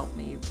to help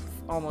me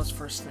almost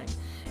first thing,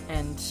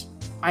 and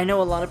I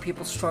know a lot of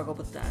people struggle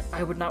with that.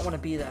 I would not want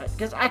to be that,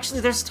 because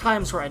actually there's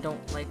times where I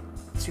don't like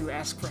to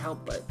ask for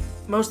help, but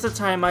most of the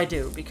time I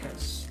do,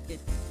 because it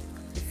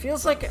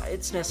feels like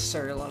it's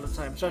necessary a lot of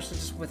the time, especially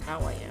just with how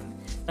I am.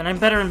 And I'm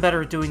better and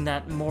better at doing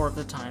that more of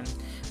the time.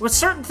 With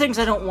certain things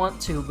I don't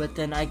want to, but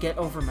then I get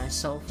over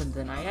myself, and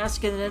then I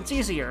ask it, and it's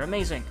easier.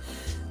 Amazing.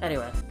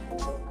 Anyway.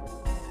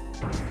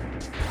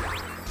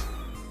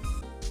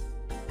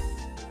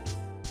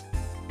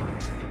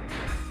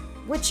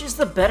 Which is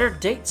the better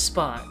date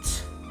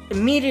spot?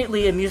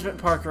 Immediately amusement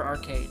park or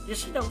arcade.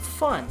 Just, you know,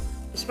 fun.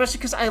 Especially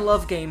because I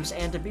love games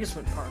and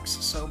amusement parks,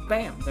 so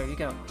bam, there you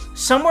go.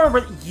 Somewhere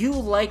where you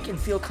like and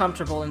feel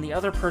comfortable and the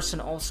other person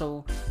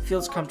also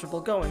feels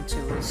comfortable going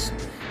to is,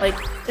 like,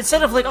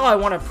 instead of like, oh, I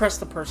want to impress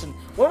the person,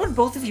 what would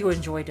both of you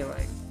enjoy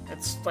doing?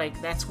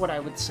 That's what I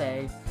would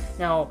say.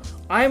 Now,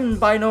 I'm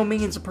by no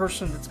means a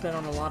person that's been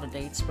on a lot of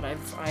dates, but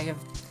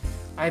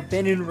I've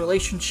been in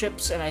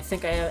relationships, and I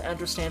think I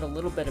understand a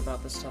little bit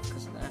about this stuff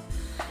because of that.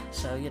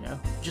 So, you know,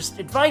 just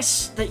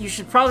advice that you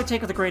should probably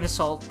take with a grain of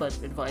salt, but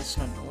advice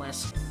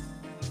nonetheless.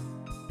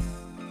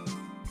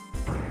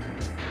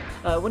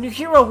 When you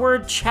hear the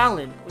word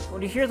challenge,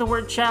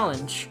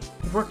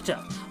 worked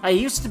up. I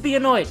used to be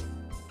annoyed.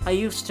 I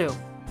used to.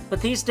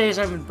 But these days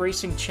I'm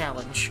embracing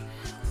challenge.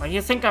 When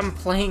you think I'm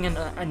playing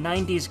a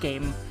 90s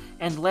game,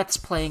 and Let's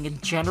Playing in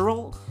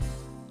general,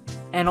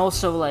 and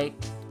also, like,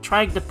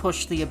 trying to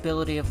push the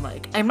ability of,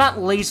 like, I'm not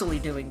lazily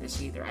doing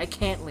this either. I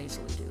can't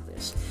lazily do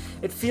this.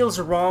 It feels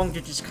wrong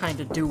to just kind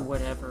of do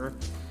whatever.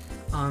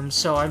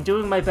 So I'm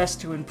doing my best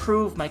to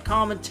improve my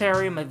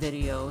commentary, my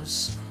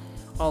videos,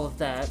 all of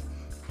that,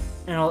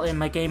 and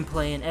my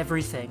gameplay and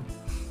everything,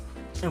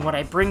 and what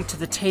I bring to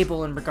the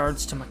table in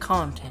regards to my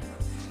content.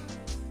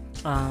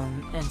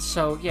 And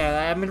so,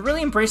 yeah, I've been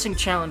really embracing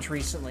challenge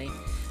recently,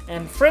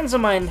 and friends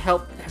of mine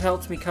have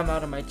helped me come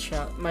out of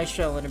my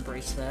shell and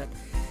embrace that.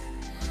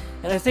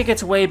 And I think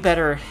it's way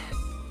better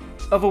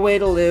of a way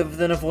to live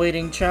than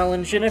avoiding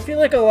challenge, and I feel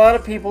like a lot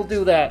of people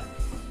do that.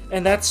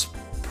 And that's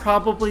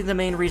probably the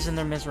main reason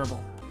they're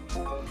miserable.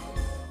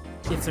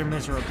 If they're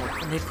miserable.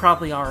 And they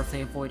probably are if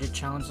they avoided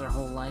challenge their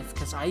whole life,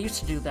 because I used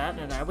to do that,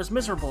 and I was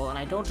miserable, and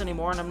I don't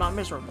anymore, and I'm not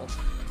miserable.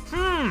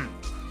 I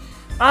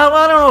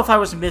don't know if I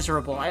was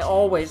miserable. I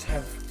always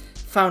have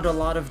found a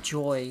lot of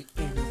joy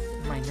in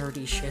my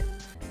nerdy shit.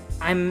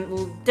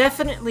 I'm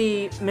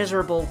definitely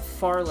miserable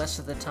far less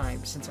of the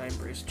time since I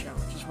embraced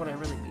challenge, is what I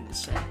really mean to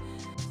say.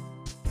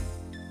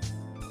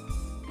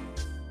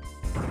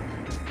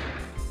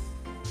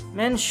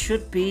 Men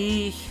should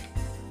be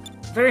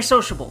very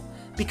sociable,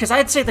 because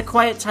I'd say the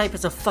quiet type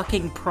is a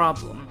fucking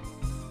problem.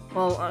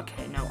 Well,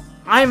 okay, no.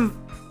 I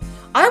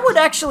would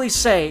actually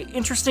say,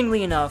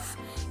 interestingly enough,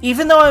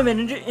 even though I'm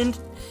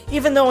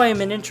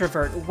an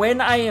introvert,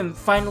 when I am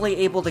finally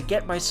able to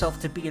get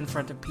myself to be in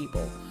front of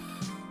people,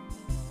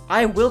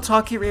 I will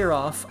talk your ear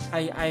off.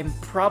 I'm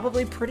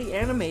probably pretty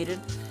animated,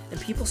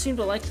 and people seem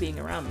to like being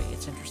around me.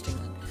 It's interesting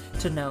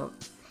to note.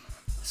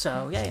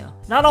 So, yeah.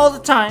 Not all the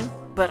time,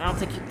 but I don't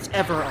think it's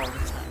ever all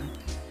the time.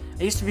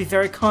 I used to be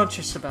very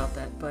conscious about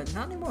that, but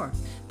not anymore.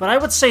 But I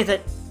would say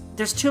that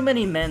there's too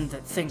many men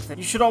that think that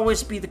you should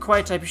always be the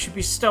quiet type, you should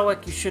be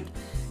stoic, you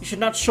should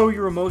not show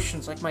your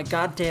emotions like my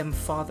goddamn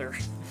father.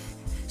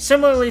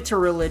 Similarly to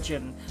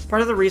religion,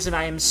 part of the reason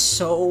I am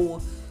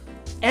so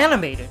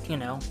animated, you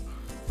know,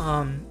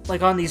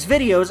 like on these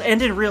videos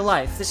and in real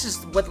life,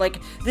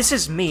 this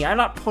is me. I'm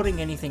not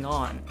putting anything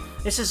on.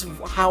 This is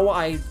how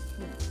I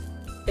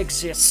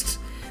exist.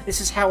 This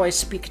is how I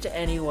speak to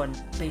anyone,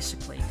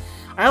 basically.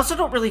 I also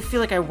don't really feel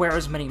like I wear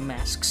as many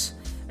masks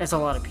as a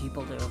lot of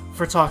people do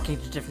for talking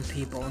to different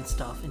people and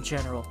stuff in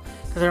general,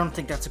 because I don't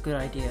think that's a good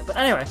idea. But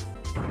anyway,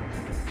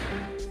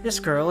 this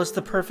girl is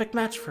the perfect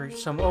match for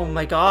some. Oh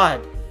my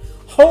god.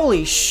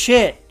 Holy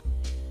shit.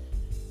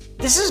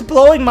 This is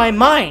blowing my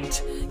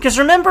mind. Because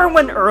remember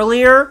when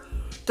earlier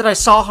that I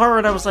saw her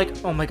and I was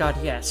like, oh my god,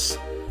 yes.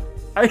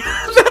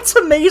 That's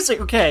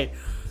amazing. Okay.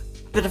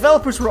 The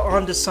developers were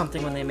onto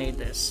something when they made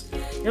this.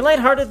 Your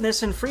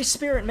lightheartedness and free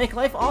spirit make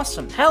life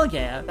awesome. Hell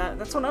yeah,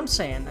 that's what I'm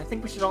saying. I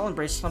think we should all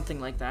embrace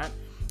something like that.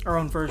 Our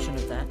own version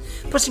of that.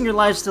 Pushing your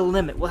lives to the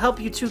limit will help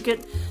you two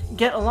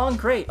get along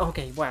great.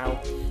 Okay,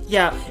 wow.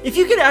 Yeah, if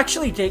you could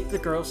actually date the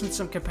girls in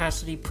some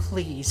capacity,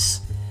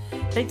 please.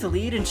 Take the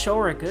lead and show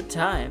her a good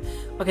time.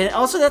 Okay,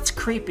 also that's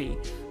creepy.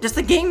 Does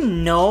the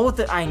game know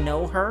that I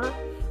know her?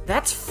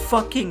 That's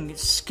fucking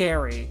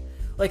scary.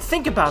 Like,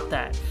 think about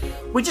that.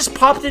 We just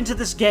popped into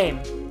this game,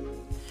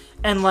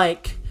 and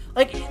like,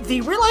 the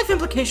real-life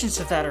implications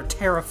of that are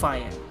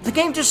terrifying. The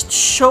game just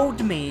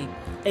showed me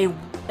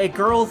a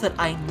girl that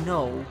I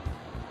know.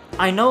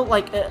 I know,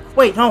 like,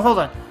 wait, no, hold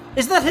on.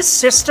 Isn't that his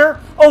sister?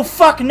 Oh,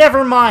 fuck,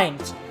 never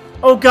mind.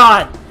 Oh,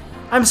 God.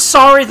 I'm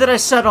sorry that I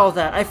said all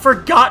that. I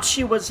forgot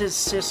she was his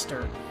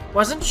sister.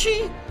 Wasn't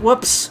she?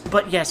 Whoops.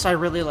 But yes, I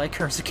really like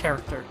her as a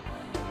character.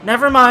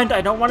 Never mind,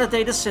 I don't want to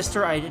date a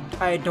sister.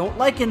 I don't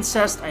like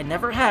incest. I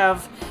never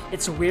have.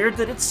 It's weird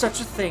that it's such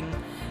a thing.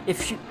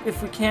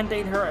 If we can't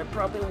date her, I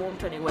probably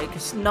won't anyway,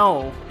 because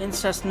no.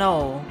 Incest,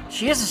 no.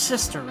 She is a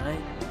sister, right?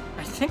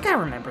 I think I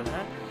remember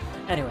that.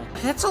 Anyway,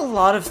 that's a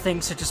lot of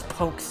things to just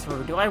poke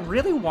through. Do I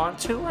really want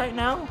to right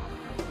now?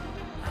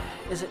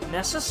 Is it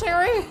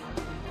necessary?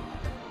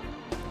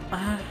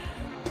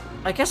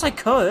 I guess I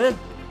could.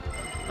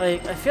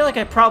 Like, I feel like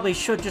I probably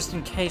should just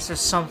in case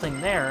there's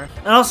something there.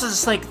 And also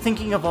just, like,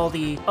 thinking of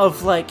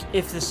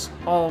if this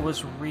all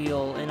was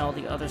real and all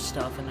the other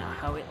stuff and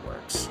how it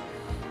works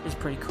is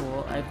pretty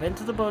cool. I've been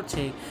to the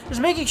boutique.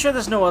 Just making sure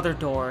there's no other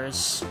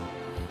doors.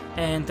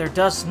 And there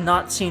does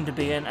not seem to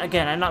be. And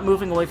again, I'm not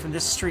moving away from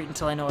this street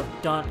until I know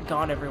I've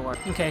gone everywhere.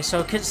 Okay, so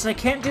I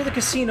can't do the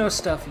casino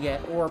stuff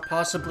yet, or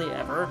possibly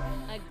ever,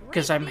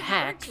 because I'm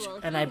hacked,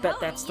 and I bet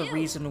that's the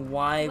reason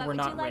why we're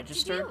not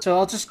registered. So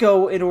I'll just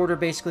go in order,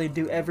 basically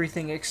do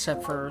everything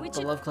except for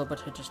the Love Club,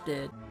 which I just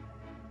did.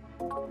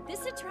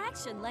 This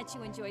attraction lets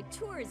you enjoy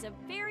tours of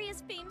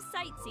various famed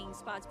sightseeing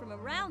spots from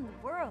around the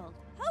world.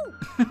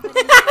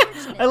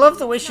 Oh! I love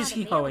the way she's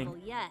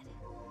hee-hawing.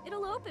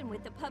 It'll open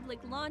with the public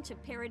launch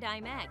of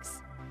Paradigm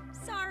X.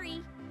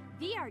 Sorry,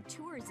 VR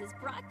Tours is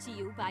brought to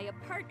you by a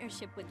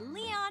partnership with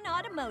Leon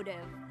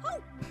Automotive.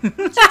 Oh!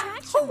 Which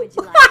attraction would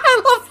you like?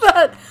 I love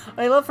that!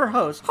 I love her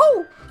hose.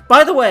 Oh!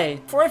 By the way,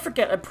 before I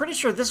forget, I'm pretty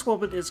sure this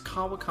woman is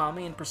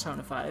Kawakami in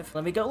Persona 5.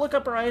 Let me go look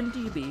up her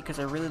IMDb, because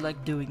I really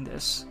like doing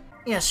this.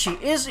 Yes, she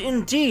is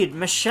indeed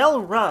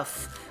Michelle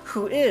Ruff,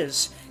 who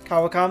is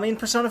Kawakami in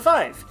Persona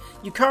 5,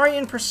 Yukari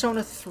in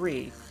Persona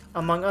 3,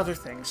 among other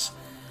things.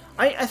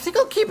 I think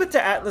I'll keep it to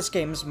Atlus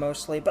games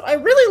mostly, but I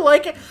really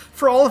like it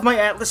for all of my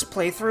Atlus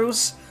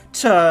playthroughs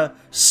to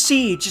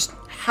see just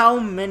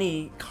how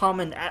many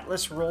common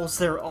Atlus roles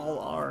there all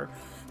are,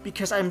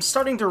 because I'm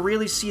starting to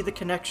really see the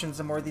connections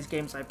the more of these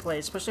games I play,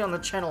 especially on the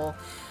channel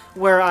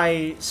where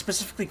I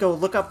specifically go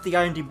look up the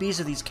IMDb's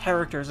of these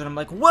characters, and I'm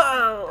like,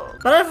 whoa!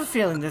 But I have a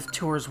feeling that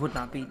tours would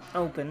not be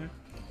open.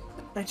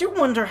 I do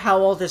wonder how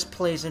all this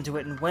plays into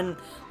it, and when,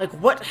 like,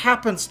 what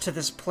happens to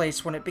this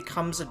place when it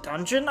becomes a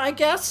dungeon, I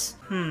guess?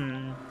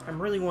 I'm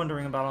really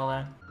wondering about all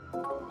that.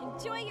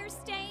 Enjoy your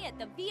stay at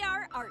the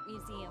VR Art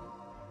Museum.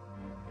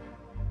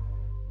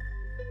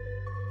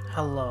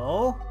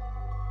 Hello?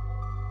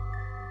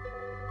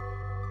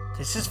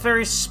 This is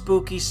very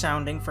spooky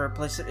sounding for a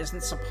place that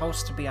isn't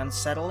supposed to be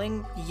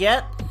unsettling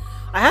yet.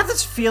 I have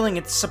this feeling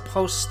it's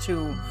supposed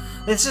to...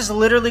 This is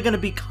literally going to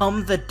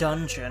become the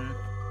dungeon.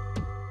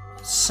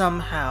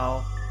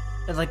 Somehow.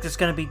 And, like, there's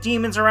gonna be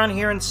demons around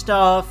here and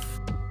stuff.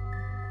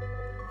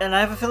 And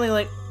I have a feeling,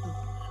 like,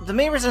 the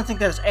main reason I think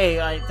that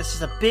is, this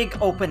is a big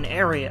open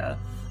area.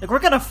 Like, we're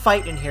gonna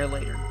fight in here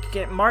later.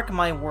 Mark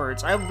my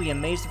words. I would be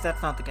amazed if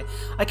that's not the case.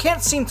 I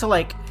can't seem to,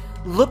 like,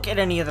 look at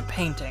any of the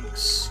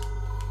paintings.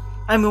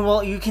 I mean,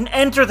 well, you can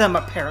enter them,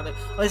 apparently.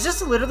 Is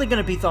this literally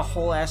gonna be the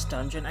whole-ass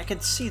dungeon? I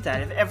can see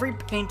that. If every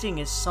painting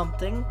is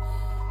something...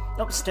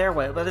 Oh,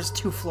 stairway, but there's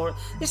 2 floors.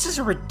 This is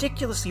a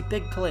ridiculously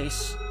big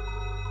place.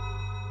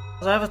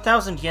 I have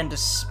 1,000 yen to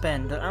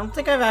spend. I don't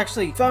think I've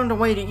actually found a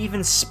way to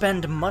even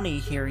spend money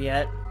here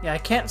yet. Yeah, I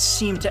can't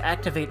seem to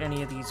activate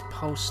any of these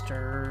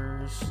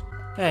posters.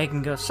 Yeah, you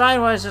can go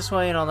sideways this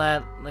way and all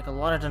that, like a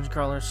lot of dungeon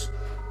crawlers.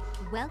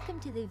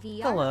 Welcome to the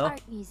VR Hello.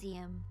 Art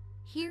Museum.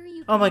 Here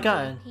you Oh my can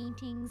God. enjoy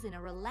paintings in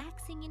a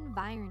relaxing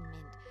environment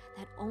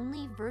that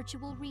only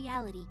virtual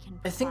reality can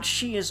provide. I think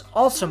she is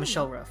also Soon,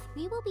 Michelle Ruff.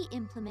 We will be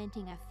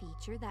implementing a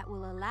feature that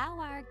will allow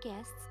our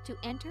guests to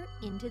enter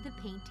into the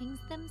paintings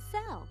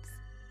themselves.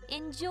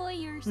 Enjoy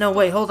your No,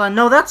 wait, hold on.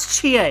 No, that's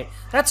Chie.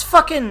 That's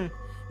fucking...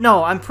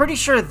 No, I'm pretty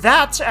sure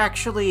that's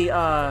actually,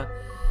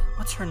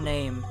 what's her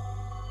name?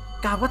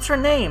 God, what's her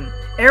name?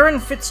 Erin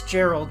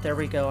Fitzgerald. There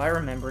we go. I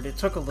remembered. It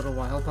took a little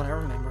while, but I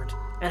remembered.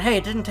 And hey,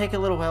 it didn't take a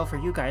little while for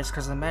you guys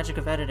because of the magic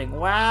of editing.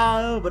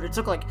 Wow, but it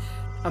took like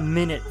a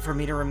minute for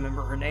me to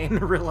remember her name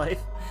in real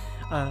life.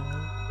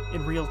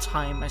 In real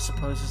time, I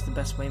suppose, is the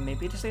best way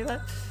maybe to say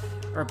that.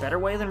 Or a better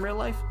way than real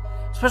life.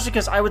 Especially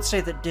because I would say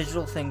that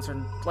digital things are,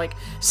 like,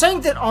 saying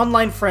that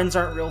online friends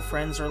aren't real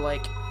friends, or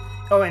like,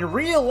 oh, in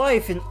real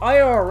life, in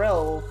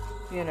IRL,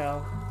 you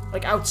know,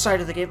 like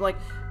outside of the game, like,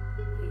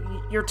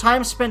 your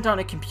time spent on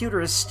a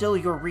computer is still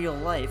your real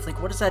life.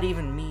 Like, what does that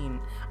even mean?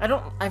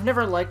 I've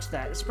never liked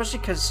that, especially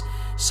because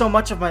so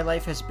much of my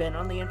life has been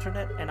on the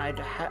internet, and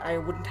I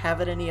wouldn't have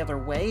it any other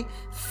way,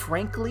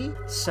 frankly,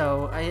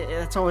 so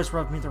it's always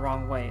rubbed me the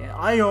wrong way.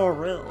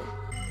 IRL.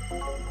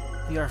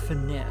 VR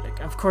Fanatic.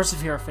 Of course, a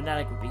VR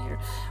Fanatic would be here.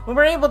 When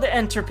we're able to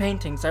enter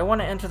paintings, I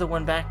want to enter the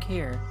one back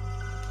here.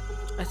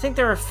 I think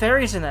there are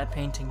fairies in that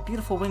painting.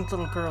 Beautiful winged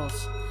little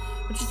girls.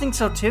 Don't you think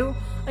so too?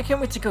 I can't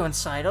wait to go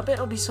inside. I'll bet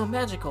it'll be so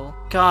magical.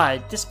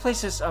 God, this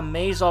place is a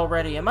maze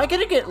already. Am I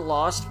gonna get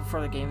lost before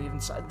the game even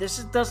starts? This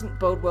doesn't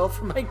bode well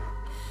for my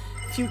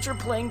future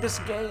playing this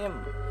game.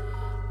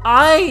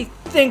 I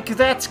think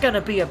that's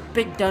gonna be a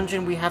big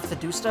dungeon we have to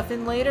do stuff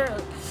in later.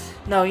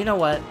 No, you know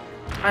what?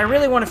 I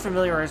really want to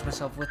familiarize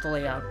myself with the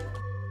layout.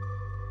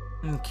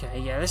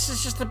 Okay, yeah, this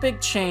is just a big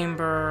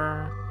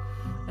chamber.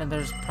 And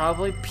there's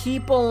probably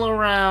people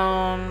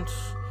around.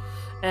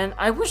 And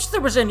I wish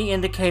there was any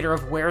indicator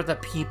of where the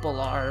people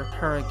are.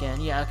 Her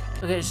again, yeah,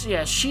 okay. Okay, so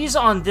yeah, she's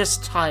on this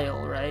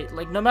tile, right?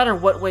 Like, no matter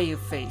what way you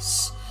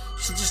face,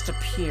 she'll just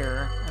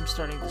appear. I'm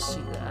starting to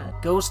see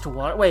that. Ghost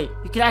water. Wait,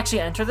 you can actually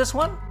enter this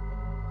one?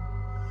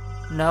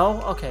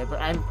 No? Okay,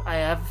 but I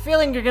have a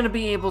feeling you're gonna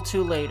be able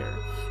to later.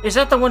 Is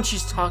that the one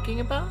she's talking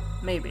about?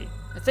 Maybe.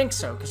 I think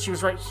so, because she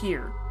was right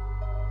here.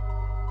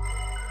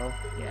 Oh,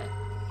 yeah.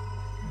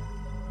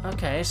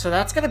 Okay, so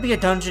that's gonna be a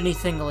dungeon-y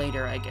thing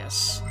later, I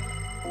guess.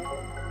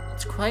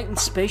 It's quiet and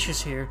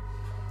spacious here.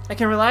 I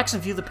can relax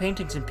and view the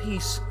paintings in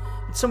peace.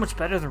 It's so much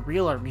better than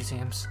real art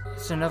museums.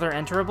 It's another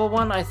enterable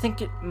one? I think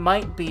it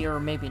might be, or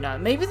maybe not.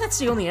 Maybe that's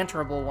the only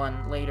enterable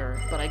one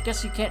later, but I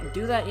guess you can't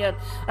do that yet.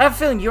 I have a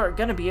feeling you're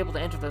gonna be able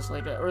to enter this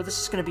later, or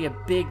this is gonna be a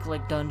big,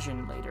 like,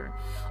 dungeon later.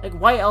 Like,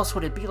 why else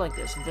would it be like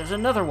this? If there's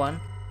another one.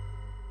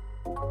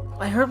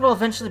 I heard we'll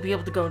eventually be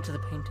able to go into the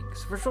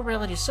paintings. Virtual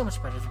reality is so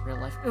much better than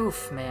real life.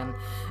 Oof, man.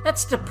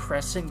 That's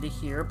depressing to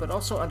hear, but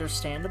also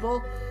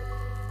understandable.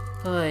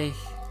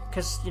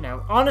 Because, you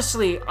know,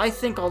 honestly, I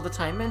think all the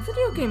time, man,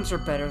 video games are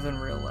better than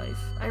real life.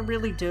 I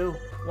really do.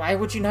 Why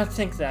would you not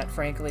think that,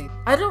 frankly?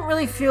 I don't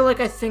really feel like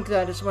I think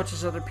that as much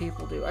as other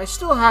people do. I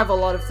still have a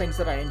lot of things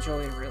that I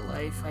enjoy in real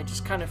life. I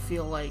just kind of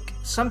feel like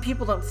some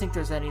people don't think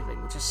there's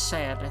anything, which is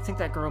sad. I think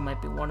that girl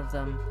might be one of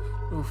them.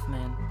 Oof,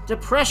 man.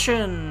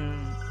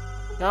 Depression!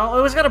 Now,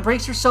 always gotta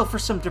brace yourself for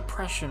some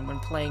depression when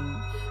playing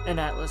an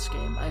Atlus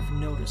game. I've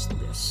noticed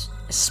this.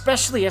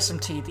 Especially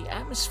SMT, the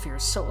atmosphere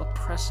is so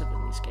oppressive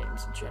in these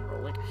games in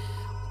general. Like,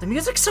 the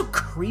music's so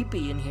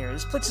creepy in here.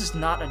 This place is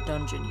not a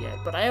dungeon yet,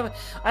 but I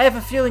have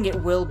a feeling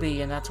it will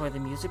be, and that's why the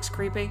music's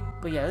creepy.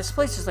 But yeah, this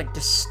place is, like,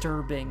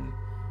 disturbing,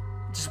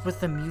 just with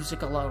the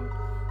music alone.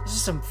 This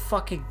is some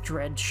fucking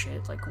dread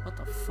shit. Like, what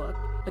the fuck?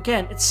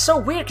 Again, it's so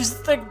weird,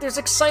 because there's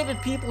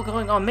excited people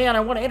going, oh man,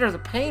 I want to enter the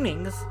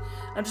paintings.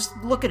 I'm just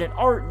looking at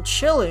art and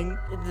chilling.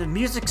 The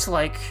music's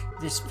like,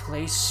 this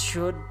place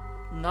should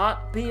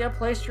not be a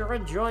place you're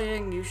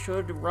enjoying. You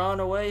should run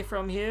away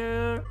from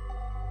here.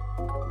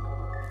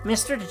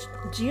 Mister,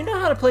 do you know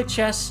how to play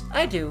chess?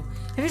 I do.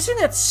 Have you seen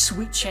that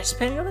sweet chess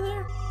painting over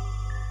there?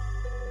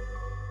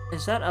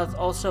 Is that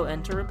also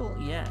enterable?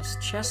 Yes.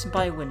 Chess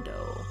by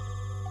window.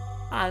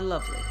 Ah,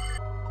 lovely.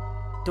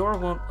 Door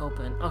won't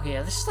open. Okay,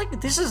 yeah,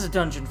 this is a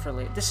dungeon for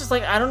late. This is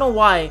like, I don't know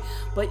why,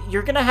 but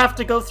you're gonna have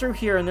to go through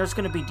here and there's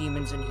gonna be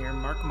demons in here,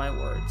 mark my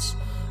words.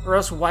 Or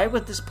else, why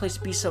would this place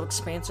be so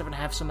expansive and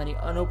have so many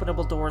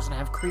unopenable doors and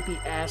have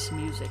creepy-ass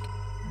music?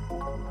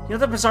 You know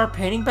the bizarre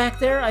painting back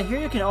there? I hear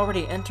you can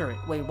already enter it.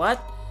 Wait,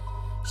 what?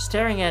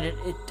 Staring at it,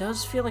 it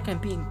does feel like I'm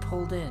being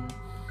pulled in.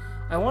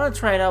 I want to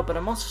try it out, but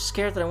I'm also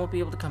scared that I won't be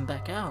able to come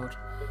back out.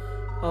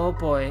 Oh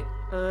boy.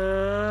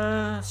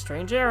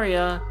 Strange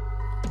area.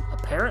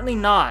 Apparently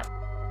not.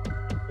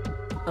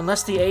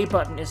 Unless the A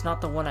button is not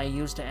the one I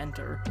use to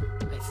enter.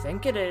 I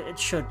think it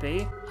should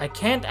be. I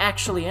can't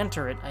actually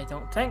enter it, I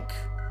don't think.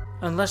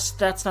 Unless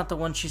that's not the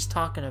one she's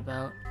talking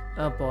about.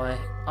 Oh boy.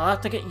 I'll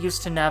have to get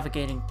used to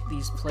navigating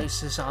these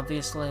places,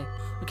 obviously.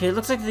 Okay, it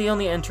looks like the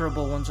only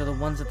enterable ones are the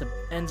ones at the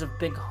ends of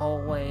big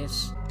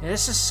hallways. Yeah,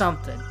 this is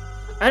something.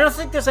 I don't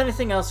think there's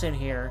anything else in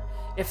here.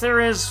 If there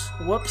is,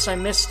 whoops, I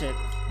missed it.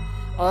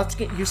 I'll have to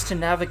get used to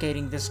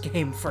navigating this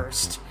game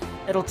first.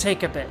 It'll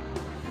take a bit.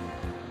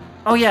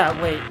 Oh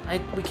yeah, wait.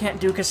 We can't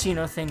do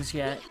casino things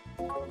yet.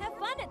 Have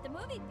fun at the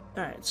movie.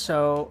 Alright,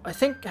 so I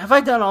think... Have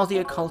I done all the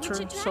occult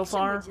so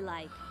far? Would you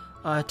like?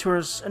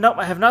 Tours... No,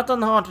 I have not done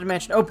the Haunted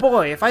Mansion. Oh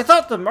boy, if I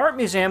thought the art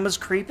museum was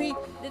creepy...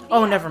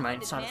 Oh, never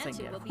mind. It's not a thing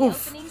yet.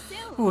 Oof.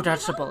 Ooh,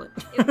 dodged a bullet.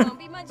 It won't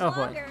be much Oh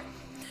boy. longer.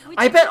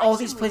 I bet all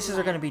these places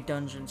are going to be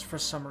dungeons for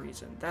some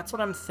reason. That's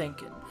what I'm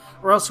thinking.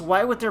 Or else,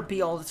 why would there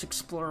be all this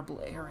explorable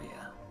area?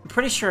 I'm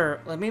pretty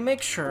sure. Let me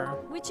make sure.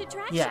 Which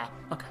attraction? Yeah,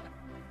 okay.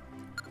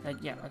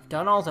 Yeah, I've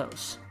done all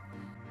those.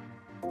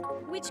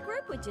 Which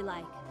group would you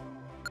like?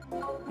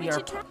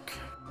 VR Park.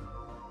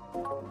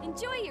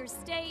 Enjoy your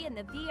stay in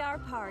the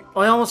VR park.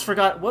 Oh, I almost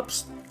forgot.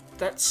 Whoops.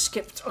 That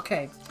skipped.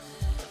 Okay.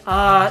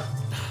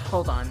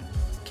 Hold on.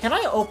 Can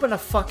I open a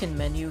fucking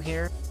menu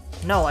here?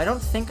 No, I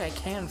don't think I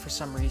can for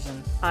some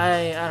reason.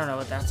 I don't know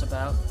what that's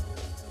about.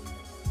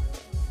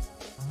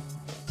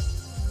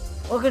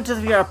 Welcome to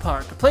the VR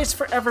Park, a place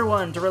for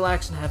everyone to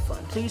relax and have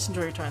fun. Please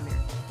enjoy your time here.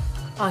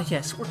 Ah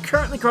yes, we're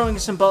currently growing a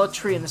symbolic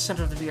tree in the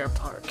center of the VR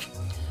Park.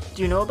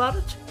 Do you know about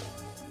it?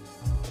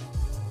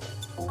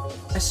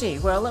 I see.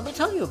 Well, let me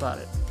tell you about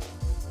it.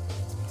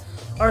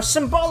 Our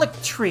symbolic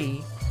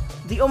tree,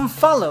 the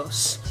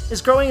Omphalos,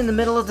 is growing in the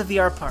middle of the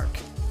VR Park.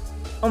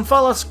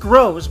 Omphalos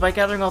grows by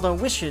gathering all the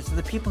wishes of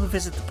the people who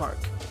visit the park.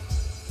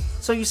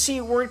 So you see,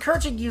 we're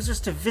encouraging users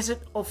to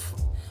visit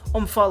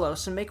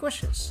Omphalos and make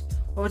wishes.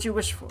 What would you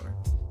wish for?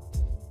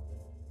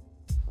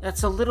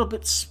 That's a little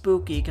bit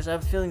spooky, because I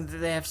have a feeling that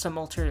they have some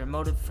ulterior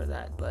motive for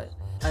that, but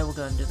I will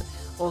go and do that.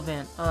 Old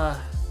man,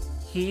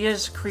 he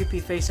is creepy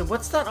face, and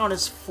what's that on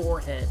his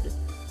forehead?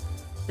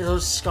 Are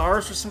those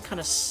scars or some kind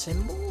of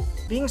symbol?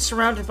 Being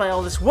surrounded by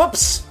all this—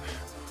 whoops!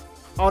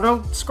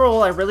 Auto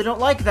scroll, I really don't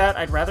like that.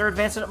 I'd rather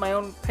advance it at my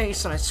own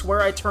pace, and I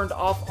swear I turned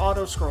off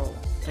auto scroll.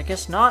 I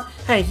guess not.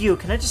 Hey, you,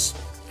 can I just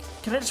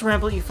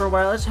ramble at you for a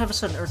while? I just have a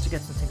sudden urge to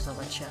get some things on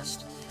my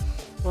chest.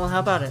 Well, how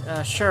about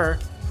it? Sure.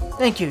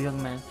 Thank you,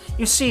 young man.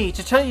 You see,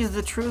 to tell you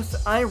the truth,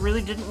 I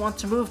really didn't want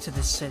to move to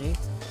this city.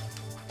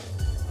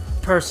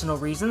 Personal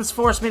reasons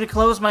forced me to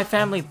close my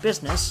family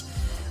business,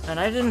 and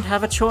I didn't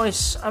have a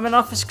choice. I'm an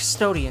office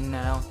custodian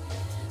now.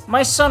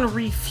 My son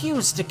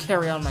refused to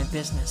carry on my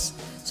business,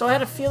 so I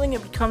had a feeling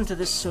it would come to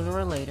this sooner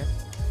or later.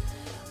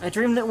 I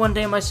dreamed that one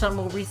day my son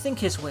will rethink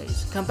his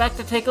ways, come back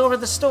to take over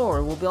the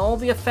store, we'll all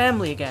be a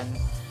family again.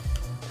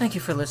 Thank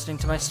you for listening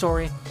to my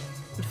story.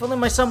 If only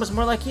my son was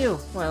more like you.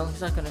 Well,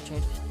 he's not gonna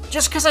change.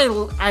 Just because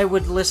I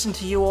would listen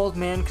to you, old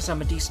man, because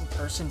I'm a decent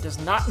person, does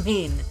not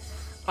mean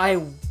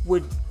I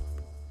would,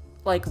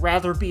 like,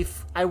 rather be...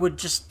 I would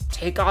just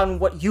take on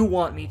what you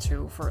want me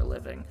to for a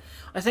living.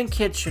 I think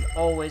kids should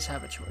always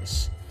have a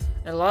choice.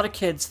 And a lot of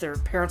kids, their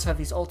parents have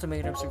these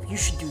ultimatums of, you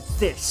should do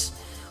this.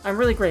 I'm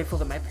really grateful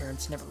that my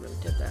parents never really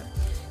did that.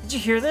 Did you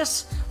hear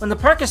this? When the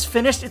park is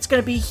finished, it's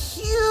gonna be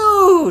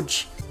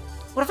huge!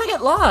 What if I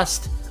get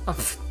lost?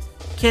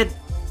 Kid,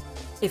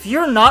 if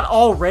you're not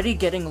already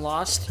getting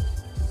lost,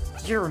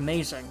 you're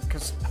amazing,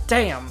 because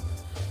damn.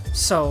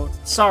 So,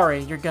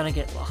 sorry, you're gonna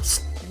get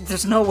lost.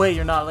 There's no way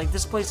you're not. Like,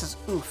 this place is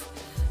oof.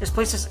 This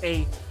place is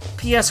a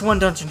PS1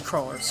 dungeon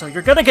crawler, so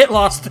you're gonna get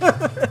lost.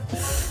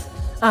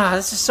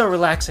 This is so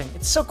relaxing.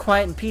 It's so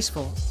quiet and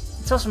peaceful.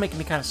 It's also making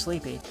me kind of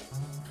sleepy.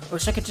 I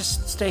wish I could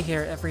just stay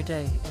here every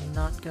day and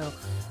not go,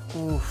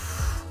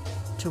 oof,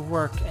 to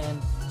work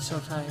and so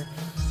tired.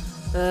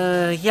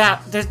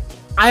 Yeah,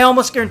 I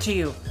almost guarantee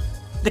you,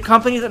 the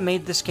company that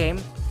made this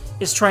game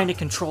is trying to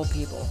control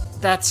people.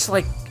 That's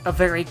like a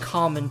very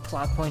common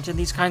plot point in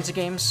these kinds of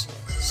games,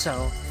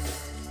 so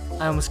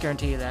I almost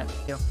guarantee you that.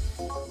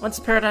 Once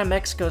Paradigm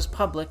X goes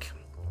public,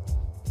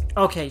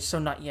 okay, so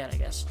not yet, I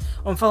guess.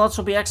 Fallouts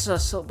will be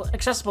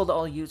accessible to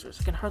all users.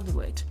 I can hardly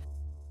wait.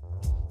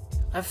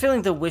 I have a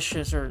feeling the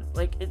wishes are,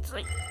 like, it's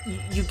like,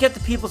 you get the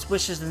people's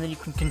wishes and then you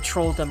can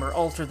control them or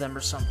alter them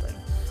or something.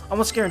 I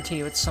almost guarantee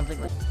you it's something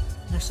like,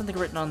 there's something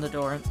written on the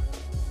door.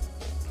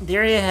 The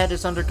area ahead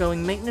is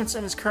undergoing maintenance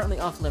and is currently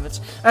off limits.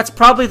 That's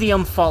probably the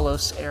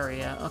Umphalos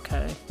area,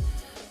 okay.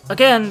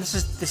 Again,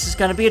 this is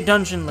gonna be a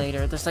dungeon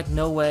later. There's like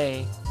no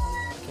way.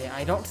 Okay,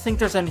 I don't think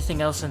there's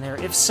anything else in there.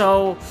 If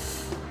so,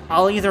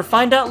 I'll either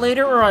find out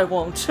later or I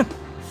won't.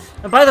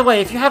 And by the way,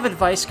 if you have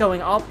advice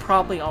going, I'll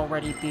probably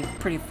already be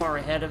pretty far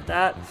ahead of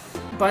that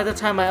by the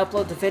time I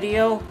upload the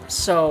video.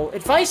 So,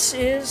 advice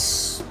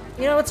is,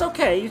 you know, it's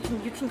okay. You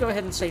can go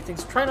ahead and say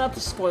things. Try not to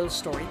spoil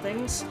story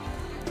things.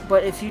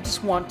 But if you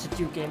just want to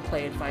do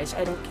gameplay advice,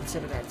 I don't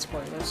consider that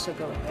spoilers, so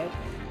go ahead.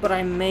 But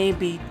it may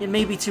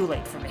be too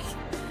late for me.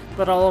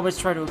 But I'll always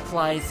try to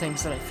apply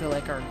things that I feel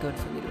like are good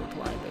for me to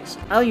apply,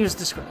 basically. I'll use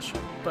discretion,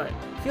 but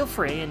feel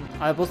free, and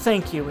I will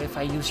thank you if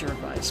I use your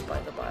advice, by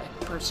the by,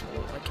 personally.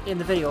 Like, in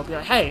the video, I'll be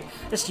like, hey,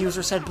 this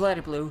user said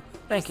bloody blue,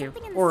 thank you.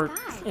 Or,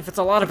 if it's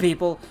a lot of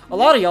people, a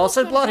lot of y'all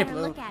said bloody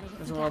blue.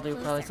 That's what I'll do,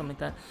 probably something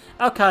like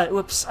that. Okay,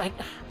 whoops, I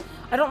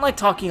don't like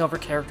talking over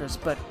characters,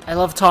 but I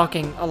love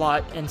talking a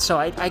lot, and so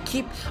I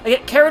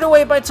get carried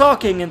away by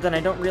talking, and then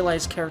I don't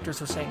realize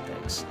characters are saying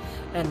things.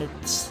 And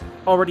it's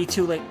already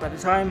too late by the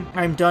time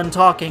I'm done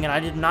talking, and I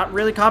did not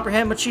really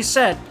comprehend what she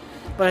said.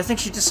 But I think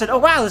she just said, oh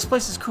wow, this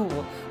place is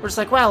cool. Or just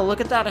like, wow,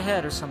 look at that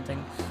ahead, or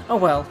something. Oh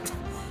well.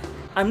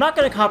 I'm not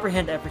going to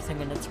comprehend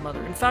everything in its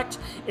mother. In fact,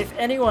 if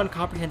anyone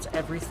comprehends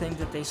everything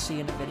that they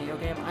see in a video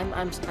game,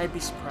 I'd be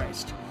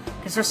surprised.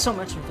 Because there's so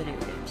much in video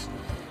games.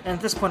 And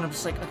at this point, I'm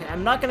just like, okay,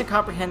 I'm not going to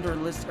comprehend or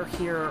list or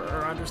hear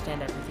or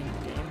understand everything in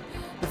the game.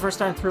 The first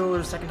time through or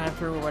the second time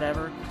through or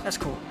whatever, that's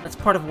cool. That's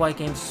part of why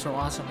games are so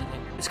awesome, I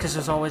think. It's because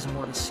there's always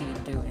more to see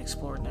and do and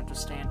explore and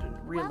understand and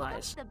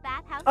realize.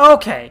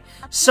 Okay,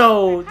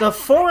 so the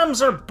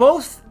forums are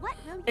both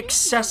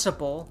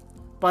accessible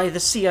by the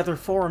See Other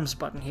Forums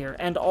button here,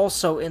 and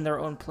also in their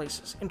own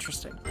places.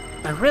 Interesting.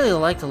 I really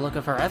like the look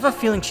of her. I have a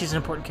feeling she's an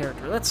important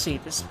character. Let's see,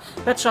 this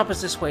pet shop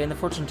is this way and the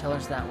fortune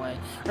teller's that way.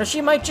 Or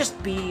she might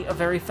just be a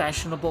very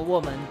fashionable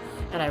woman,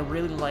 and I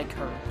really like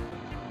her.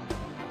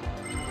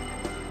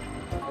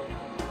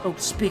 Oh,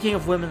 speaking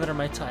of women that are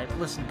my type,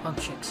 listen, punk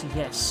chicks,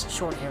 yes.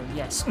 Short hair,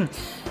 yes.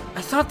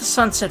 I thought the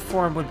Sunset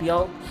Forum would be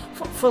all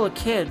full of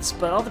kids,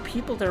 but all the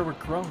people there were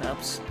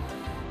grown-ups.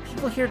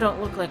 People here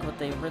don't look like what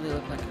they really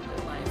look like in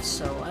real life,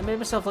 so I made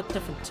myself look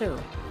different too.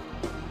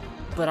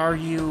 But are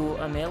you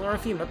a male or a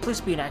female?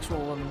 Please be an actual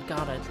woman.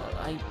 God,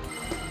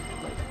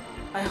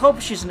 I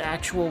hope she's an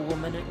actual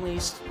woman at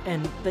least,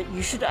 and that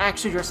you should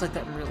actually dress like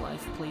that in real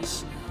life,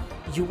 please.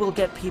 You will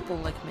get people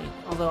like me,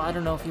 although I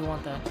don't know if you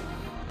want that.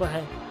 But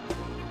hey,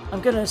 I'm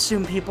gonna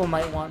assume people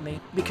might want me,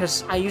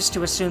 because I used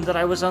to assume that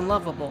I was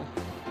unlovable.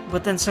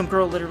 But then some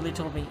girl literally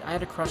told me, I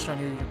had a crush on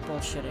you, you're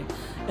bullshitting.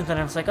 And then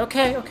I was like,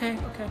 okay.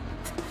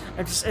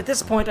 I'm just, at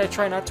this point, I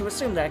try not to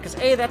assume that, because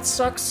A, that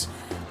sucks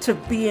to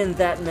be in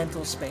that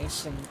mental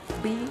space, and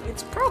B,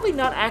 it's probably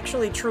not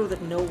actually true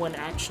that no one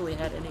actually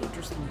had any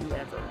interest in you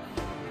ever.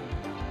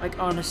 Like,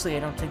 honestly, I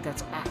don't think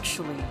that's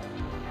actually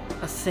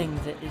a thing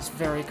that is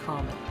very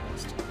common, at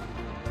least.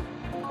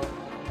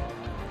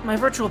 My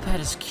virtual pet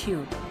is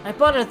cute. I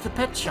bought it at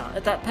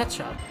that pet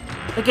shop.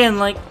 Again,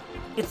 like,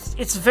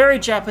 it's very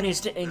Japanese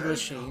to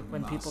Englishy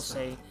when people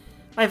say,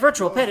 my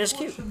virtual pet is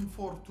cute.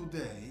 For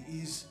today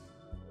is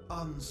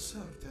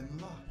uncertain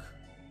luck.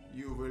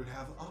 You will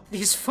have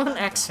These fun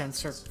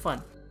accents are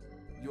fun.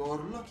 Your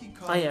lucky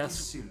card is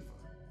silver.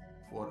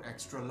 For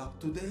extra luck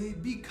today,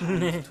 be kind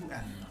to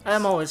animals.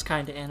 I'm always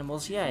kind to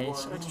animals, yeah,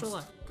 it's extra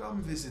luck.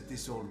 Come visit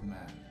this old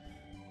man.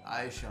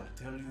 I shall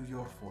tell you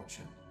your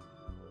fortune.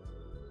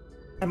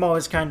 I'm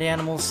always kind to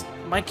animals.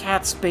 My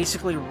cats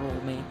basically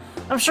rule me.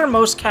 I'm sure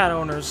most cat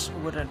owners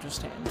would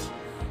understand.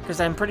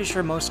 Because I'm pretty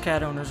sure most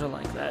cat owners are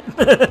like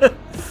that.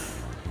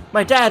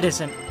 My dad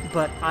isn't,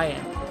 but I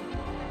am.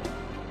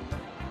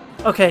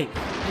 Okay,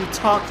 you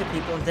talk to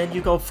people and then you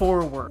go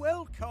forward.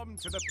 Welcome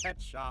to the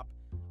pet shop.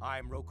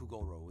 I'm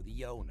Rokugoro,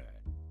 the owner.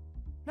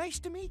 Nice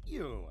to meet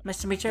you. Nice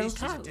to meet you. This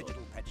is a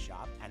digital pet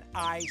shop, and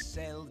I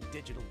sell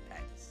digital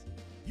pets.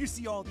 You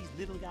see all these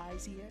little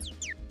guys here?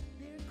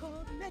 They're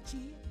called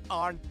Mechi.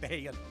 Aren't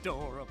they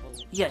adorable?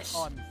 Yes.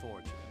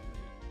 Unfortunately,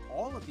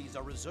 all of these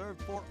are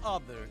reserved for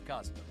other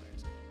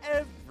customers.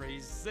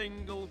 Every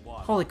single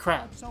one. Holy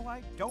crap. So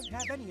I don't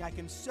have any I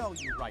can sell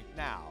you right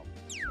now.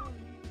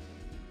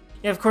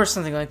 Yeah, of course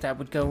something like that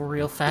would go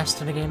real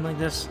fast in a game like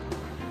this.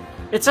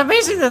 It's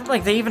amazing that,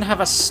 like, they even have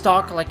a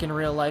stock, like, in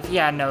real life.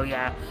 Yeah, no,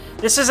 yeah.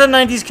 This is a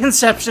 90s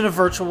conception of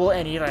virtual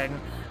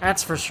anything.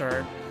 That's for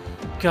sure.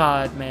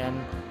 God,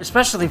 man.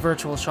 Especially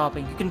virtual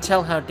shopping. You can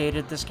tell how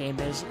dated this game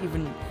is,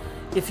 even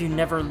if you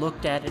never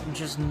looked at it and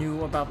just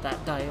knew about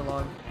that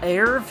dialogue.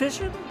 Air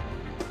vision?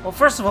 Well,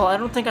 first of all, I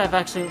don't think I've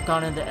actually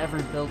gone into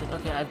every building.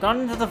 Okay, I've gone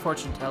into the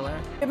fortune teller.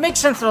 It makes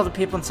sense that all the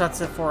people in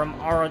Sunset Forum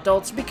are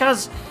adults,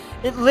 because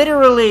it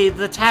literally,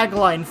 the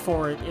tagline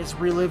for it is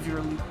relive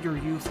your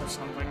youth or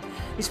something.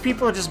 These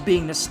people are just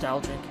being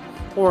nostalgic.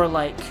 Or,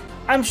 like,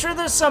 I'm sure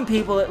there's some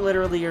people that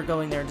literally are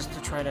going there just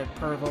to try to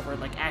perv over,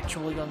 like,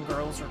 actual young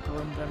girls or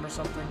groom them or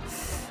something.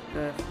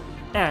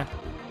 Yeah.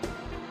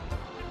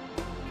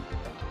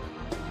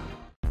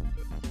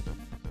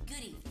 Good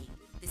evening.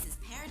 This is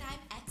Paradigm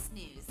X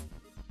News.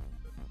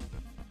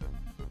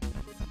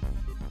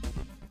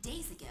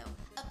 Days ago,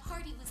 a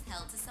party was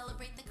held to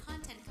celebrate the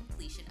content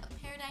completion of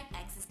Paradigm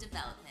X's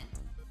development.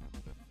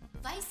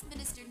 Vice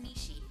Minister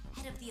Nishi,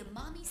 head of the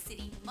Amami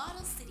City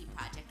Model City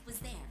project, was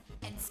there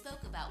and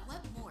spoke about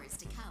what more is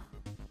to come.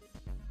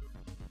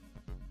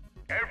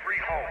 Every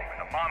home in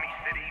Amami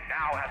City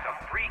now has a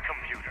free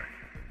computer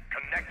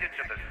connected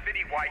to the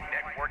citywide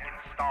network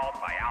installed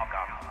by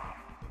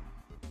Algonthoughts.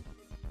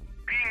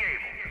 Being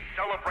able to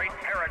celebrate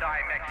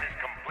Paradigm X's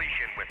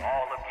completion with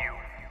all of you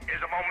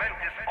is a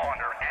momentous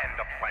honor and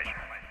a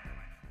pleasure.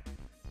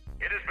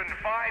 It has been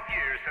 5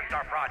 years since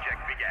our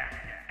project began,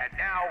 and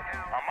now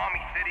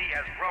Amami City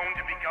has grown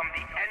to become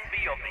the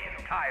envy of the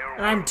entire world.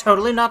 And I'm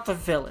totally not the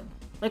villain.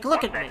 Like,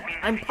 look at me.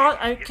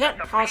 I can't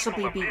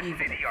possibly be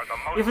evil,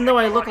 even though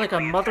I look like a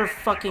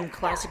motherfucking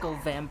classical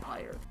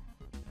vampire.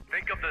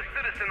 Think of the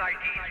citizen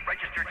IDs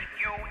registered to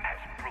you as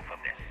proof of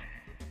this.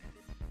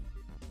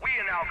 We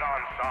in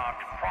Algonsoft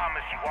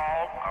promise you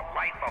all a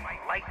life of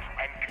light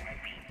and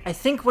convenience. I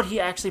think what he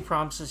actually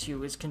promises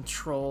you is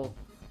control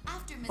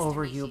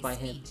over you by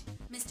him.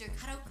 Mr.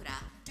 Karokura,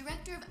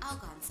 director of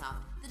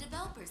Algonsoft, the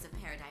developers of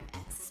Paradigm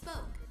X,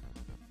 spoke.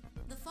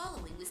 The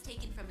following was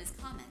taken from his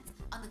comments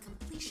on the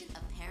completion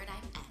of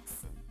Paradigm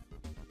X.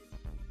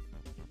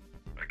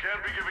 I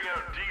can't be giving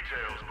out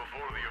details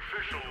before the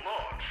official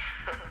launch,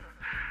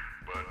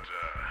 but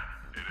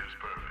it is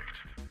perfect.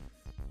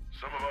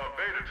 Some of our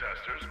beta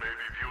testers may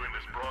be viewing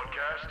this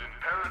broadcast in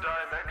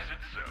Paradigm X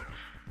itself.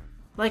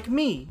 Like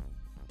me.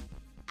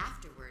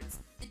 Afterwards,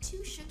 the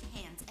two shook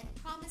hands and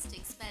promised to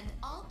expend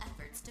all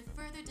efforts to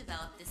further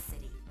develop this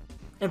city.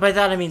 And by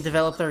that I mean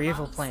develop their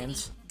evil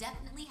plans.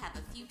 Definitely have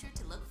a future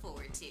to look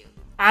forward to.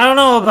 I don't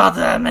know about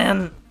that,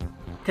 man.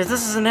 Because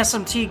this is an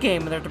SMT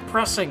game and they're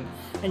depressing.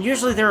 And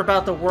usually they're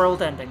about the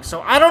world ending.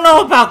 So I don't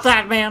know about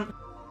that, man.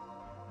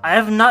 I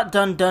have not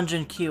done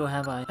Dungeon Q,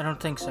 have I? I don't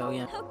think so,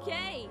 yeah.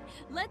 Okay,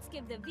 let's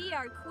give the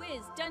VR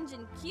quiz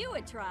Dungeon Q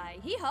a try.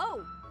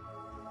 Hee-ho!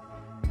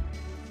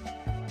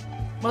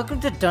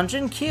 Welcome to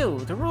Dungeon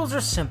Q. The rules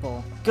are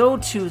simple. Go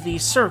to the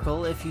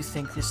circle if you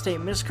think the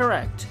statement is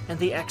correct, and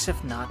the X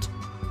if not.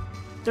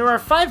 There are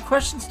 5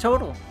 questions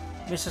total.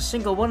 Miss a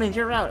single one and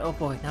you're out. Oh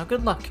boy, now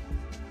good luck.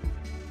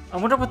 I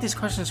wonder what these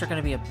questions are going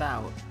to be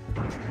about.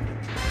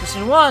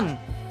 Question 1.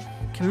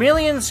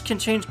 Chameleons can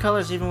change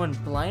colors even when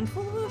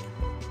blindfolded?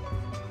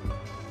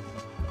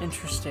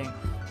 Interesting.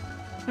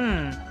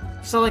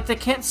 So like they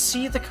can't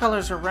see the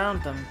colors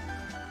around them,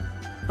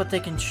 but they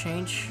can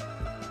change?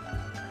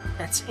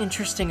 That's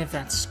interesting if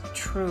that's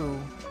true.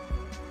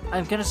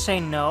 I'm gonna say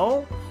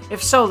no.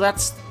 If so,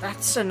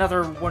 that's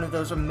another one of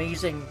those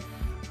amazing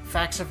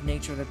facts of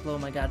nature that blow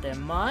my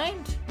goddamn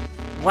mind.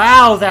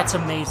 Wow, that's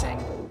amazing.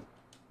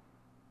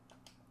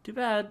 Too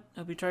bad.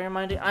 Hope you try your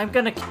mind. I'm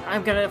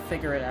gonna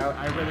figure it out.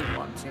 I really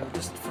want to,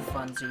 just for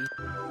funsies.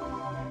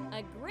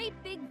 A great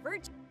big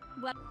virtue.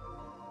 What?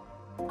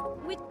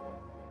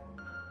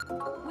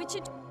 Which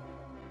it.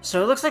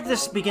 So it looks like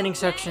this beginning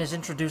section is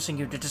introducing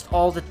you to just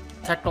all the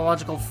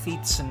technological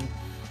feats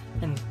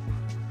and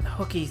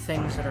hooky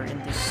things that are in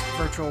this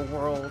virtual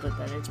world, and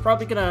then it's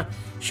probably gonna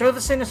show the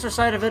sinister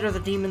side of it or the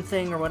demon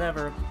thing or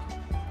whatever.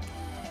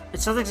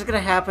 It's something's gonna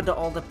happen to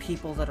all the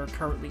people that are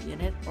currently in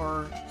it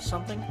or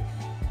something.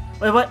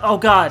 Wait, what? Oh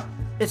god,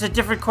 it's a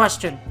different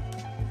question.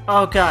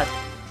 Oh god.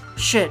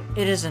 Shit,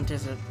 it isn't,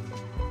 is it?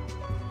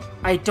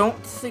 I don't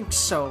think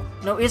so.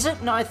 No, is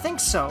it? No, I think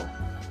so.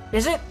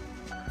 Is it?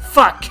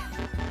 Fuck!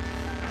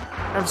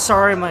 I'm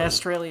sorry, my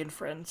Australian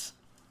friends.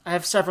 I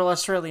have several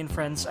Australian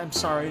friends. I'm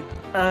sorry.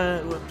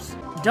 Whoops.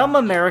 Dumb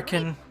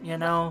American, you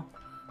know?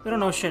 We don't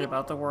know shit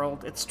about the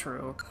world. It's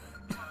true.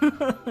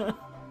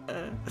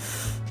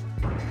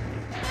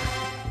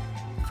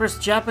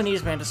 First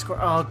Japanese man to score.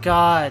 Oh,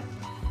 God.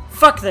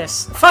 Fuck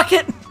this. Fuck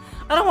it!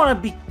 I don't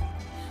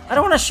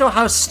want to show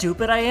how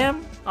stupid I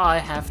am. Oh, I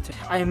have to.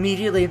 I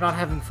immediately am not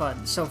having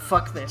fun, so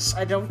fuck this.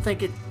 I don't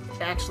think it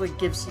actually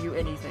gives you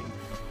anything.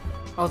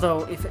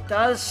 Although, if it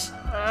does,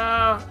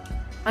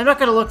 I'm not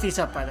gonna look these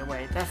up, by the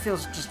way. That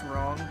feels just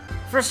wrong.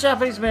 First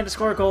Japanese man to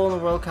score a goal in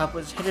the World Cup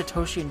was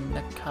Hidetoshi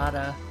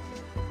Nakata.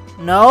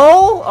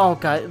 No? Oh,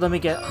 God, let me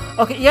get...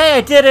 Okay, yeah,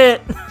 I did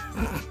it!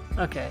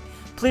 Okay.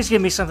 Please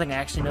give me something I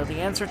actually know the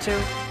answer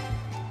to.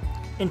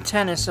 In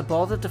tennis, a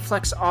ball that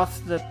deflects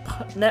off the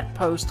net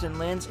post and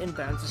lands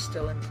inbounds is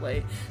still in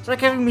play. It's like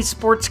giving me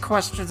sports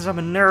questions. I'm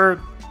a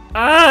nerd.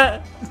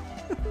 Ah!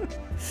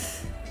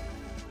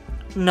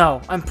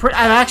 No, I'm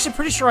actually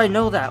pretty sure I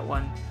know that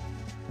one.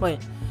 Wait.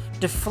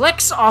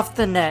 Deflects off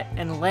the net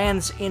and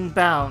lands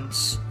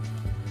inbounds.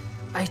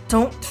 I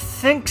don't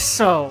think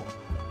so.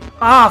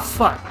 Ah,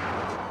 fuck.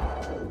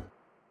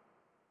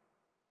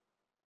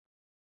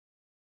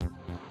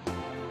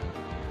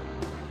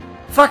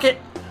 Fuck it!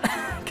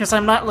 Because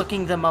I'm not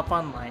looking them up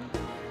online.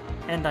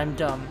 And I'm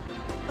dumb.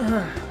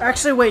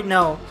 Actually, wait,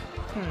 no.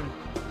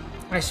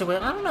 Actually,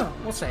 wait, I don't know.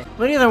 We'll see.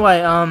 But either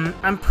way,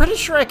 I'm pretty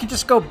sure I can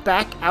just go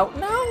back out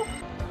now?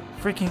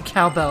 Freaking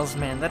cowbells,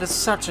 man. That is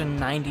such a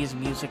 90s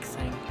music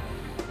thing.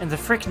 And the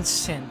freaking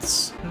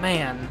synths.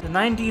 Man, the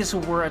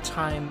 90s were a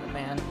time,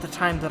 man. The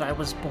time that I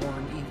was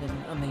born, even.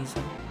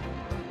 Amazing.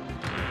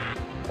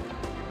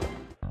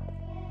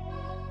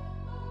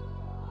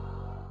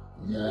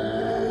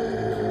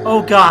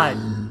 Oh, God.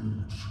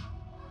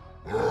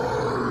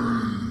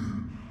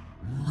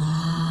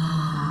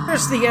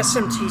 There's the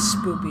SMT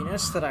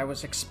spoopiness that I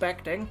was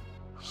expecting.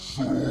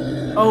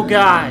 Oh,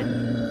 God.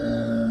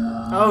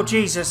 Oh,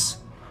 Jesus.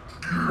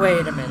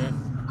 Wait a minute.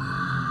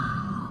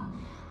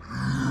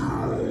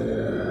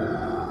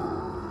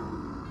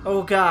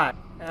 Oh, God.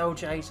 Oh,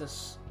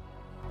 Jesus.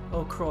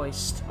 Oh,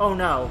 Christ. Oh,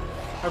 no.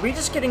 Are we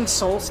just getting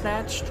soul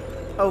snatched?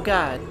 Oh,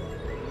 God.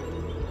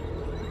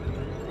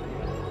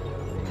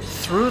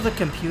 Through the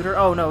computer?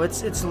 Oh, no,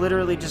 it's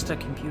literally just a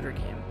computer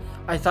game.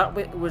 I thought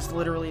it was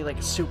literally like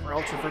a super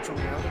ultra virtual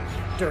reality.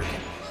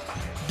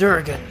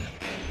 Dergon.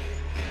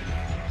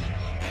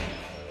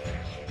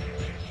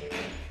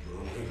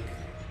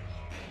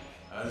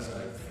 As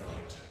I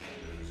thought,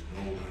 there is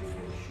no way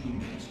for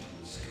humans to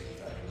escape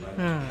that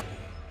light.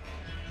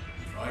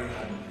 If I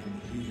hadn't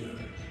been here,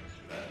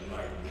 that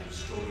light would have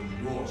stolen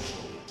your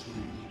soul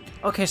too.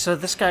 Okay, so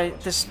this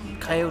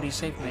coyote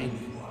saved me.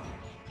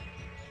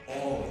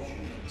 All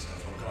humans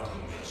have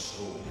forgotten their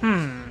soul. Do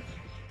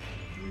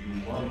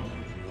you wonder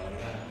who I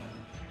am?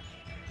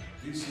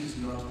 This is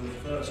not the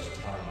first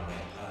time our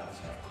paths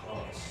have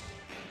crossed.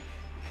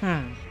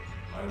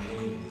 My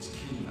name is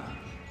Kina.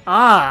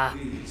 Ah!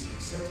 Please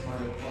accept my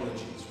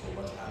apologies for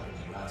what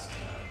happened last time.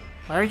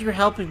 Why are you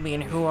helping me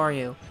and who are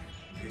you?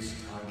 This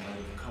time I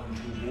have come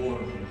to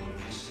warn you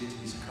of the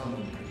city's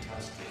coming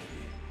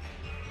catastrophe.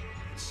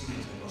 It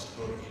seems I must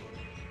hurry.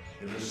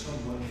 There is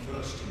someone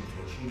thirsting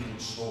for human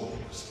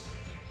souls.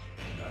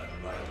 That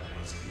light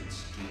was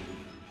its doom.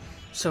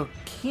 So,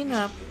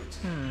 Kina...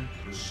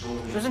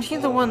 Wasn't he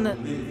the one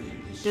that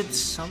did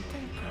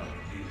something?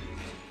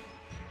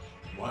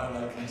 While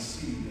I can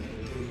see that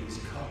the day is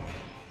coming,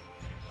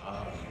 I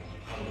am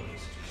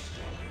powerless to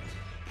stop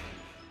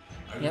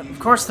it. Yep, of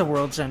course the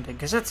world's ending,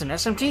 because it's an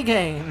SMT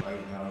game.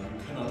 Right now, you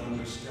cannot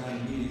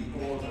understand me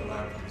or the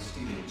light of the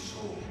stealing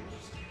souls.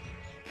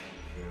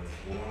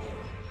 Therefore,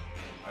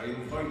 I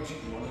invite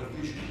you on a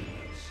vision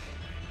quest.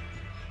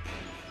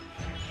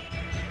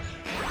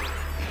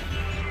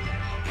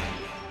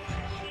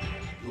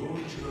 Your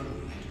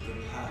journey to the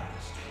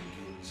past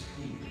begins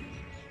here.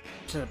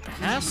 To the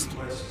past? Vision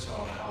quests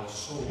are how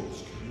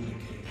souls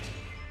communicate.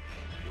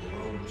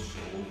 Your own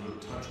soul will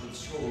touch with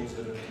souls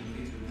that have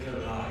completed their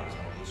lives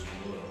on this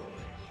world.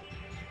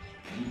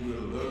 You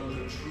will learn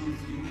the truth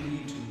you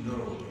need to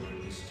know during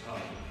this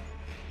time.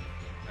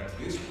 At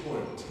this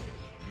point,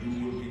 you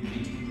will be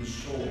meeting the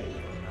soul of a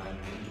man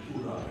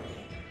named Urabe.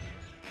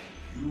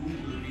 You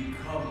will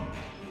become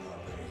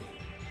Urabe,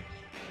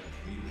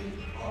 and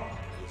relive part of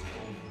his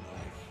own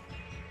life.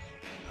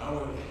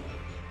 However,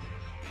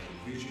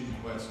 the vision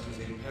quest is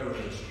a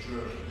perilous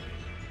journey.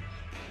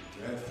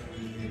 Death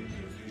within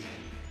the vision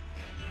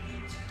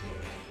means death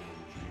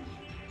for you.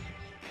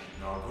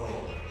 Now go.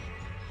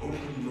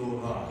 Open your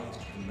eyes to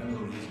the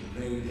memories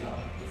laid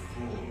out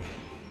before you.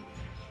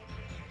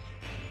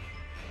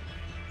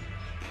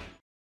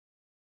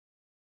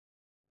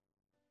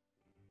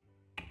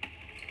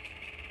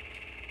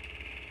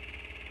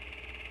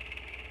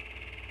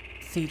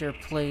 Theater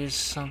plays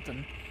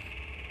something.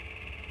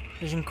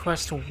 Vision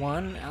Quest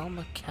 1,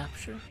 Alma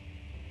Capture?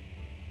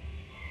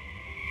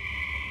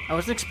 I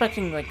wasn't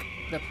expecting, like,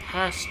 the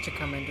past to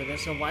come into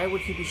this, and why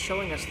would he be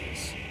showing us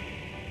this?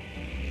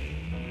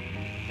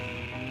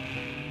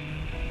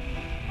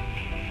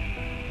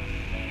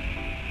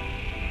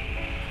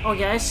 Oh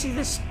yeah, I see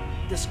this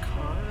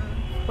car.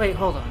 Wait,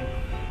 hold on.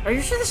 Are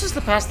you sure this is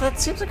the past? That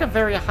seems like a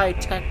very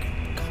high-tech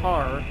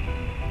car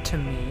to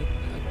me.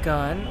 A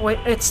gun. Wait,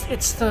 it's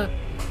the...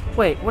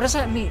 Wait, what does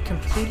that mean?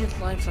 Completed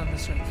lives on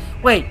this earth.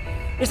 Wait,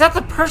 is that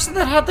the person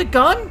that had the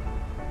gun?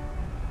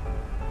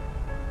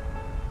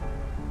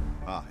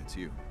 Ah, it's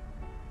you.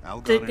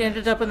 They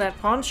ended up in that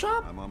pawn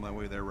shop? I'm on my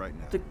way there right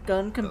now. The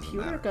gun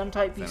computer?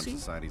 Gun-type Phantom PC?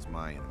 Society's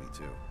my enemy,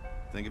 too.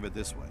 Think of it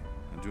this way.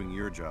 I'm doing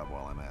your job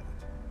while I'm at it.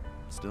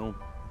 Still,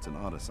 it's an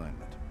odd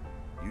assignment.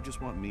 You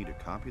just want me to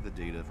copy the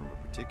data from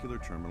a particular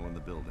terminal in the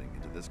building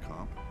into this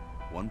comp.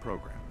 One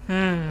program.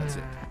 That's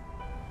it.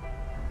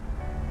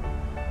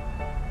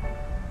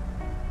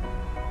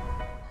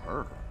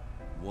 Her?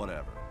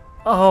 Whatever.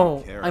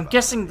 Oh, I'm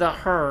guessing the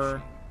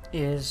her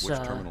is Which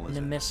terminal is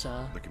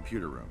Nemissa. The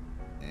computer room.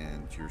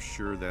 And you're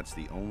sure that's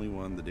the only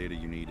one the data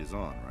you need is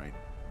on, right?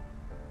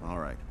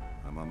 Alright,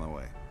 I'm on my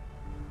way.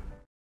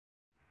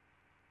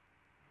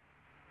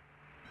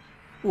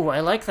 Ooh,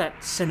 I like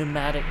that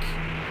cinematic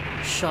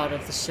shot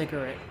of the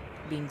cigarette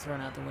being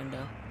thrown out the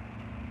window.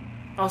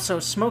 Also,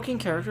 smoking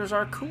characters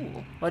are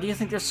cool. Why do you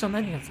think there's so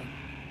many of them?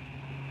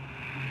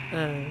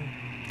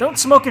 Don't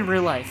smoke in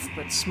real life,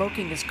 but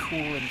smoking is cool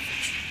in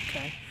fiction,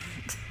 okay?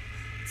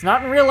 It's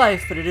not in real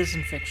life, but it is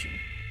in fiction.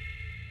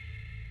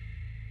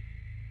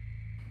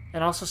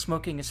 And also,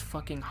 smoking is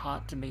fucking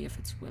hot to me if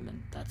it's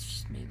women. That's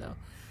just me, though.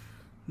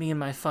 Me and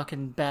my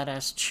fucking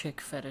badass chick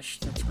fetish.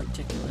 That's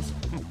ridiculous.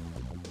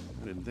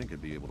 I didn't think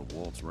I'd be able to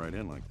waltz right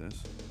in like this.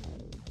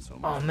 So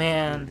oh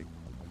man,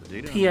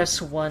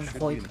 PS1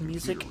 VoIP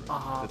music.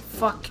 Oh,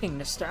 fucking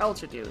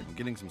nostalgia, dude. I'm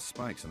getting some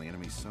spikes on the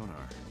enemy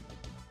sonar.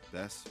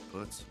 Bess,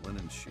 Puts,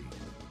 Linen Sheet.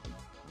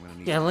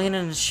 Yeah,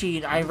 Linen and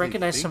Sheet. I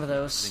recognize some of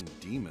those.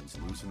 Demons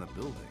loose in the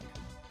building.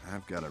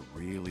 I've got a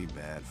really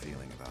bad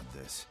feeling about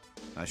this.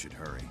 I should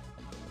hurry.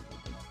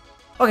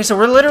 Okay, so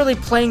we're literally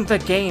playing the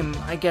game,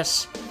 I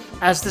guess,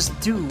 as this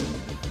dude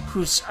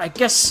who's, I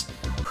guess,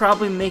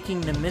 probably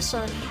making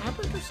Nemissa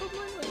happen or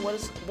something?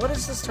 Like, what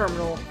does this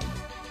terminal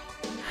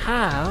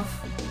have?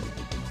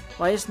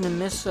 Why is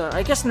Nemissa...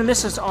 I guess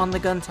Nemissa's on the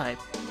gun type.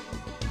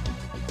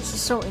 This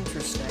is so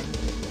interesting.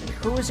 And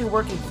who is he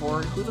working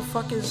for? Who the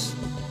fuck is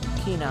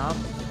Kenob?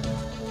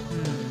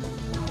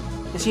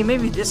 Is he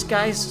maybe this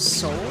guy's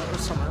soul or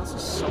someone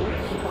else's soul?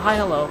 Oh, hi,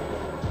 hello.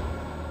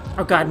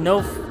 Oh god,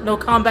 no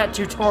combat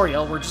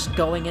tutorial. We're just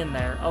going in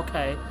there.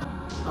 Okay.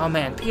 Oh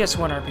man,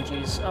 PS1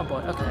 RPGs. Oh boy,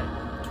 okay.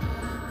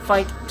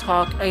 Fight,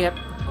 talk, yep.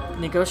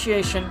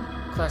 Negotiation.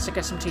 Classic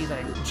SMT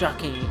thing.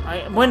 Jockey.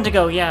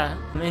 Wendigo, yeah.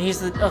 And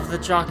he's of the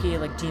jockey,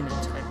 like, demon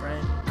type,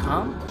 right?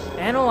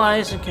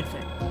 Analyze and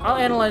config. I'll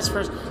analyze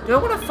first. Do I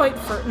want to fight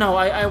first? No,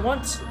 I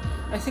want...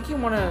 I think you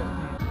want to...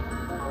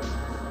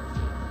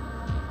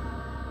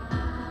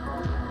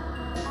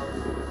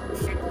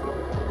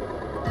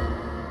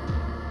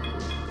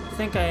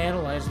 I think I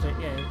analyzed it,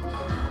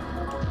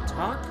 yeah.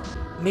 Talk?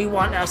 Me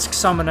want ask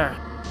summoner.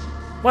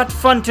 What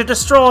fun to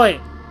destroy!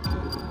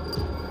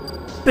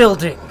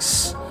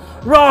 Buildings.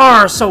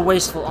 Roar! So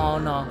wasteful. Oh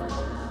no.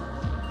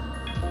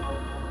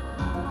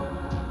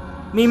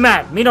 Me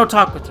mad. Me no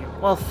talk with you.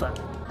 Well, fuck.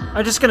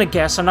 I'm just gonna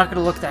guess. I'm not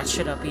gonna look that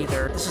shit up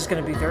either. This is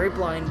gonna be very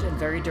blind and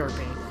very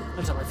derpy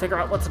until I figure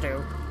out what to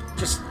do.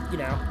 Just, you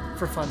know,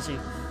 for funsy.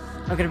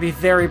 I'm gonna be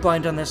very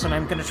blind on this, and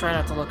I'm gonna try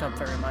not to look up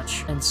very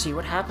much and see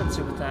what happens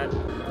with that.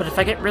 But if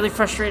I get really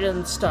frustrated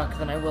and stuck,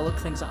 then I will look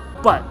things up.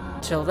 But,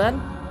 till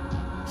then,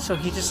 so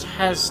he just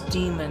has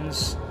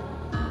demons.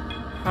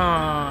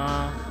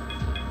 Huh.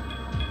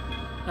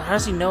 How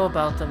does he know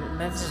about them?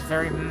 Man, this is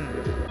very...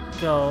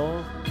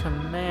 Go.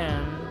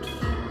 Command.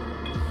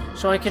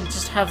 So I can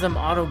just have them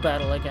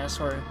auto-battle, I guess,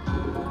 or...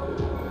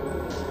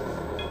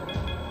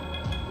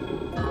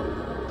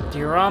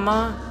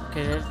 Diorama.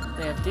 Okay,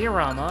 they have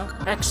diorama.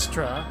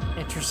 Extra.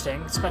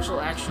 Interesting. Special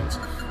actions.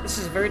 This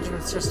is a very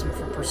different system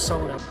from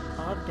Persona.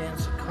 Odd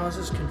dance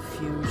causes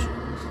confusion.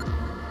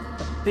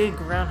 A big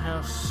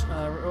roundhouse.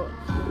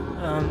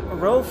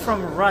 Row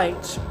from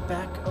right.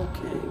 Back.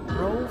 Okay.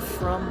 Row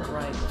from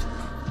right.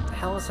 What the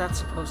hell is that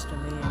supposed to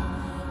mean?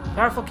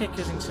 Powerful kick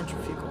using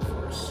centrifugal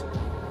force.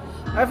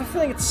 I have a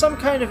feeling it's some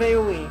kind of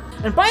AoE.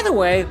 And by the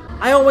way,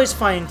 I always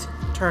find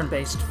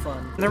turn-based fun.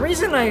 And the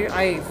reason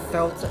I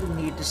felt a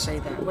need to say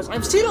that was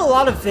I've seen a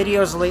lot of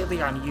videos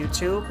lately on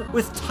YouTube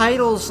with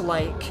titles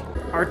like,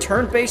 are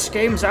turn-based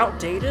games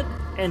outdated?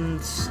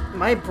 And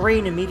my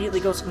brain immediately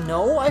goes,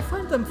 no, I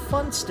find them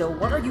fun still.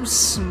 What are you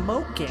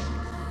smoking?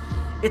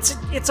 It's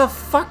a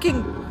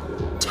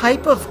fucking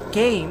type of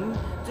game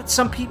that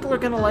some people are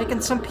gonna like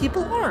and some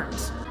people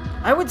aren't.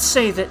 I would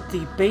say that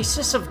the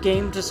basis of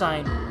game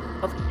design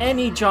of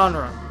any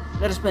genre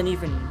that has been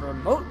even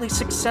remotely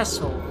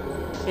successful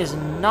is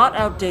not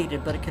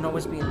outdated, but it can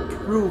always be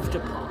improved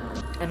upon.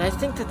 And I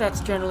think that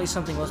that's generally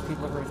something most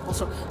people agree with.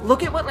 Also,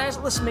 look at what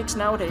Atlus makes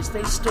nowadays.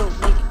 They still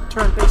make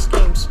turn-based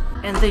games,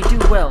 and they do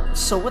well.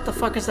 So what the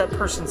fuck is that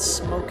person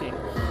smoking?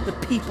 The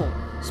people,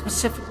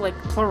 specific, like,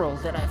 plural,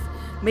 that have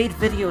made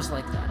videos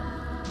like that.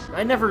 to.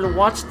 I never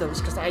watched those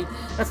because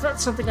that's not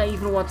something I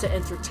even want to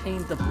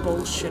entertain the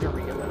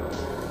bullshittery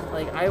about.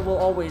 Like, I will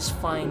always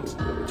find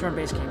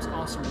turn-based games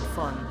awesome and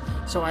fun,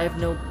 so I have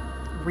no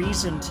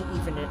reason to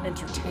even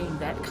entertain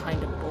that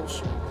kind of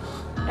bullshit.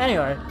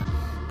 Anyway,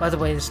 by the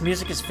way, this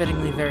music is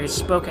fittingly very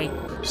spooky.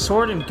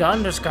 Sword and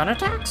gun, there's gun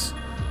attacks?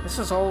 This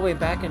is all the way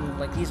back in,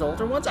 like, these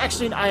older ones?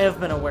 Actually, I have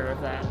been aware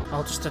of that.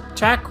 I'll just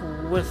attack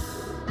with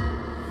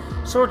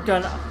sword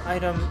gun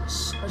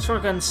items,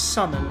 sword gun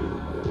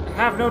summon. I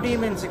have no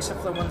demons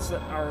except the ones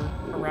that are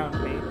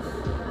around me.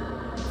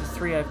 The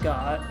 3 I've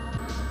got.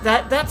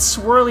 That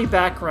swirly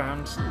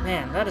background,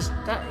 man, that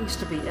used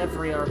to be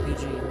every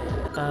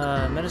RPG,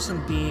 man.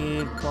 Medicine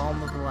bead,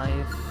 balm of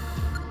life,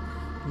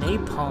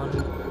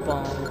 napalm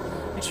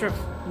bomb, mixture of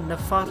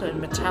nafata and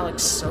metallic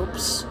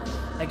soaps.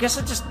 I guess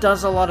it just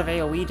does a lot of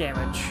AoE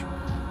damage.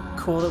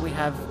 Cool that we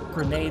have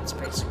grenades,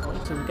 basically.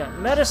 So we got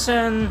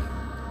medicine,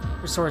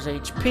 restores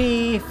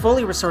HP,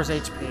 fully restores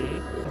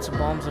HP, and some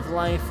bombs of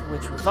life,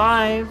 which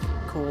revive.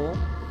 Cool.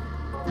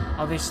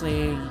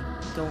 Obviously,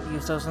 don't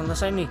use those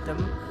unless I need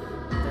them.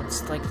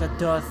 That's like the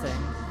duh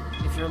thing.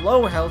 If you're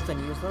low health, then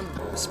use them.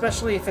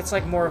 Especially if it's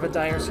like more of a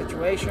dire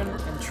situation,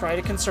 and try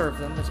to conserve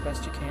them as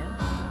best you can.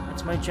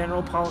 That's my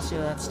general policy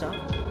of that stuff.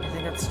 I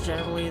think that's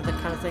generally the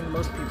kind of thing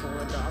most people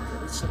will adopt, or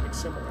at least something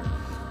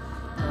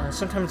similar.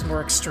 Sometimes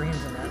more extreme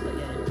than that, but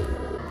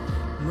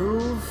yeah.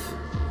 Move,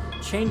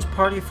 change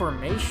party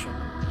formation.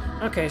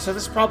 Okay, so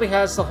this probably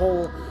has the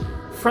whole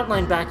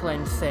frontline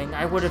backline thing.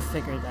 I would have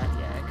figured that,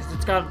 yeah, because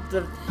it's got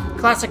the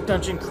classic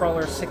dungeon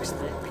crawler 6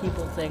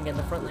 people thing and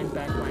the frontline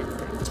backline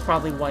thing. That's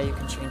probably why you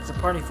can change the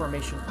party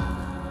formation.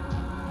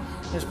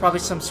 There's probably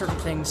some certain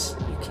things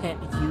you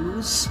can't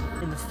use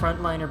in the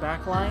frontline or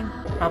backline.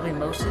 Probably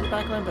most of the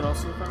backline, but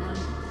also the frontline.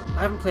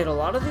 I haven't played a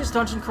lot of these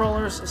dungeon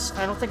crawlers.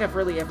 I don't think I've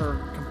really ever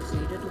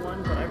completed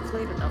one, but I've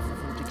played enough of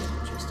them to get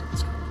the gist of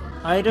this kind of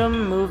thing.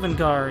 Item, move, and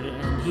guard,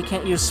 and he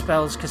can't use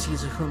spells because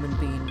he's a human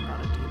being, not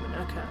a demon.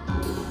 Okay.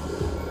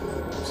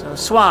 So,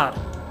 SWAT.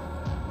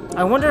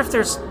 I wonder if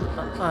there's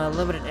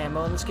limited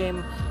ammo in this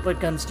game, but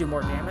guns do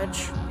more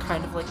damage,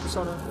 kind of like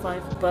Persona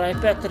 5. But I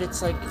bet that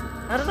it's like,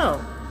 I don't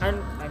know.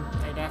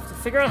 I'd have to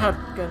figure out how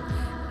to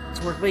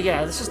work. But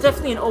yeah, this is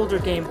definitely an older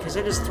game because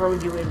it is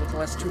throwing you in with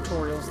less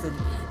tutorials than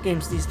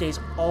games these days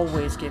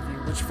always give you.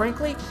 Which,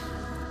 frankly,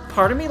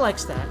 part of me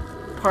likes that.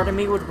 Part of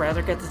me would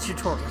rather get the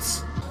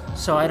tutorials.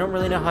 So I don't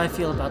really know how I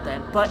feel about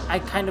that. But I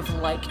kind of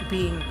like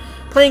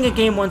playing a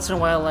game once in a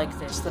while like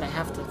this that I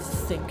have to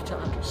think to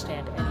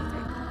understand anything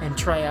and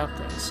try out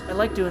things. I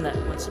like doing that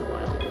once in a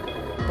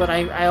while. But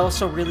I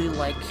also really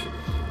like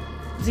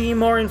the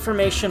more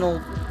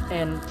informational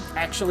and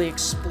actually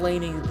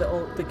explaining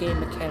the game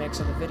mechanics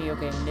of the video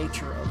game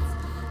nature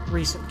of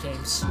recent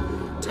games.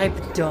 Type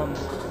dumb.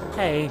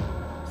 Hey,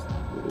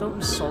 don't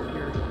insult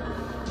your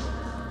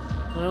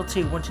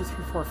loyalty 1, 2,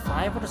 3, 4,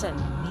 5? What does that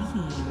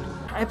mean?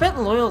 I bet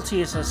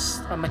loyalty is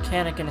a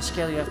mechanic and a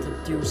skill you have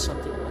to do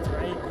something with,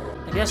 right?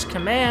 I guess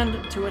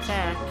command to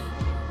attack.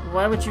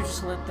 Why would you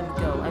just let them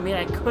go? I mean,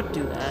 I could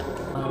do that.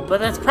 But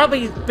that's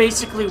probably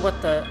basically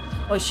what the...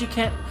 Oh, she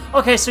can't...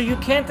 Okay, so you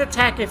can't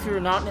attack if you're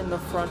not in the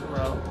front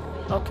row.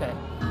 Okay.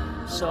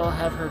 So I'll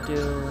have her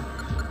do...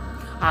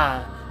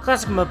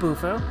 classic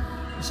Mabufo.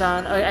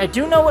 I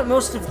do know what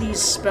most of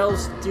these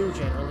spells do,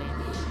 generally.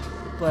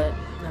 But,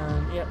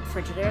 yep,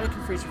 frigid air that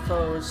can freeze your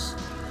foes.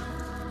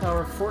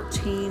 Power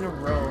 14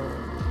 row.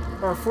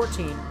 Or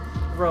 14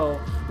 row.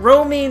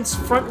 Row means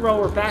front row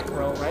or back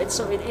row, right?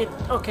 So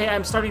okay,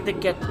 I'm starting to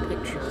get the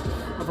picture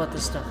of what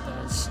this stuff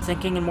does.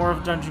 Thinking in more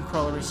of a dungeon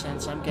crawlery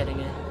sense, I'm getting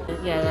it.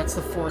 Yeah, that's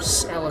the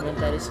force element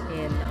that is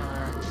in,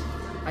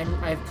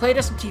 I've played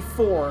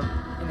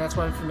SMT4, and that's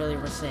why I'm familiar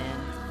with Zan.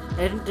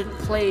 I didn't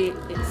play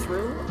it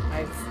through,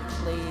 I've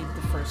played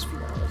the first few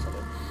hours of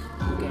it.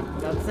 Okay,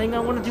 another thing I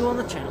want to do on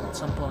the channel at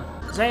some point.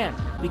 Zan,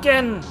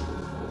 begin!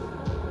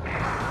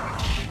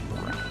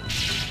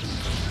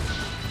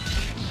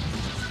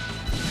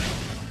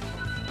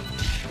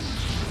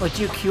 Like,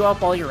 do you queue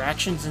up all your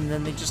actions and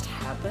then they just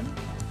happen?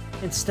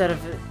 Instead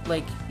of it,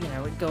 like, you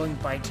know, it going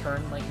by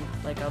turn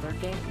like other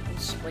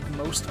games, like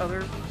most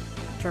other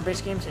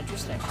turn-based games?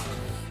 Interesting.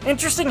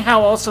 Interesting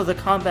how also the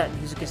combat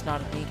music is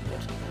not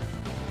immediate.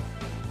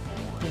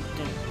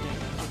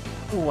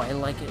 Ooh, I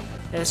like it.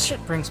 Yeah, this shit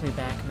brings me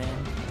back,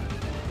 man.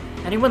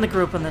 Anyone that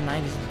grew up in the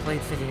 90s and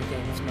played video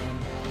games, man,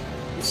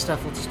 this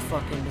stuff will just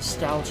fucking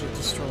nostalgia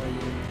destroy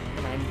you.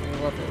 And I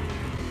love it.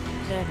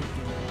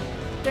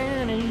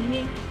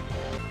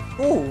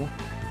 Ooh.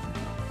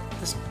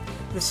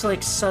 This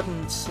like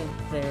sudden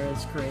synth there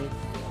is great.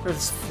 Or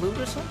this flute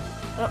or something?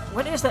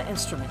 What is that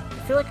instrument? I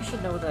feel like I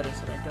should know what that is,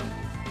 but I don't.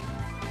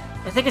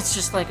 I think it's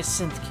just like a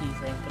synth key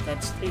thing,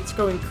 but it's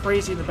going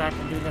crazy in the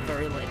background, doing a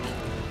very like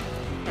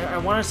I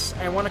want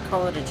to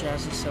call it a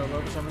jazzy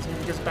solo for some reason.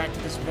 It goes back to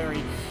this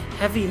very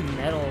heavy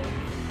metal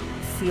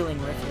feeling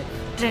riff here.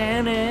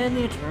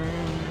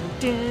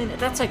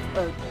 That's like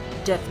a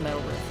death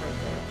metal riff right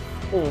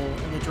there.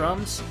 Oh, and the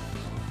drums,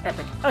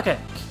 epic. Okay,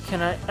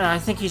 I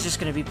think he's just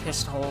gonna be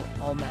pissed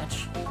all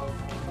match.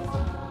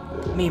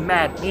 Me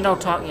mad. Me no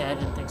talk. Yeah, I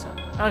didn't think so.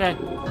 Okay.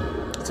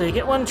 So you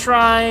get one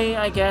try,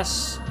 I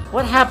guess.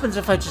 What happens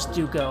if I just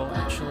do go,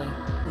 actually?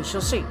 We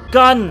shall see.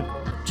 Gun!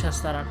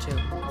 Test that out too.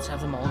 Let's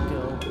have them all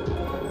go.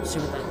 See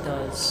what that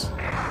does.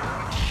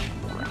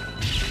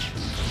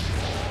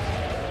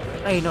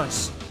 Hey,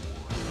 nice.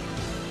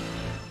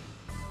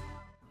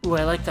 Ooh,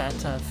 I like that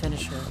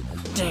finisher.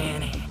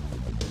 Danny.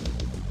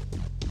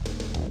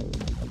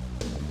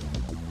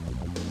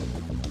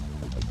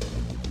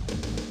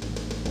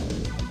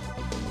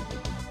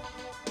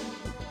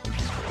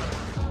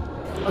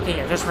 Okay,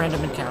 yeah, there's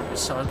random encounters,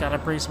 so I've got to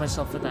brace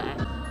myself for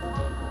that.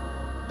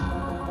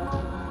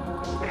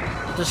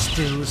 I'll just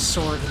do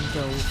sword and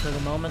go for the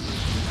moment.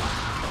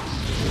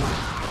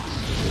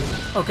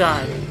 Oh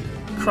god.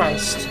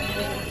 Christ.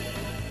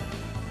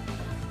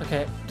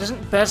 Okay,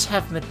 doesn't Bez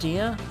have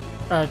Medea?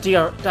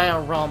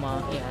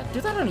 Diorama. Yeah,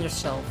 do that on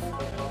yourself.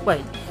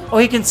 Wait. Oh,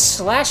 he can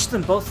slash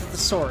them both with the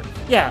sword.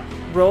 Yeah,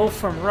 row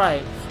from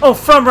right. Oh,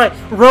 from right.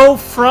 Row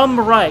from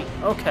right.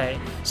 Okay.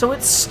 So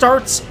it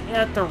starts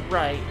at the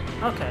right.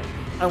 Okay.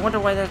 I wonder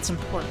why that's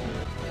important.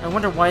 I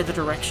wonder why the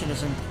direction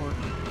is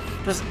important.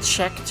 Does it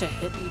check to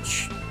hit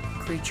each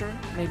creature?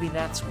 Maybe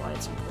that's why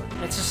it's important.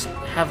 Let's just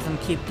have them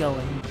keep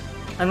going.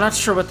 I'm not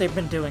sure what they've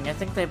been doing. I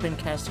think they've been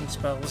casting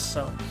spells,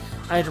 so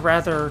I'd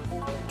rather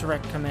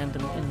direct command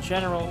them in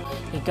general.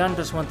 A gun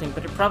does one thing,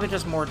 but it probably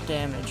does more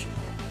damage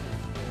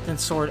than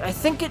sword. I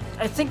think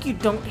you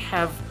don't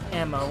have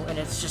ammo, and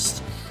it's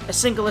just a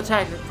single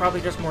attack that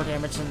probably does more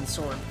damage than the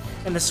sword.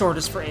 And the sword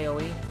is for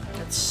AoE.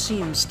 That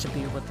seems to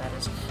be what that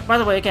is. By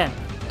the way, again,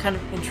 kind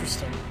of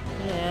interesting.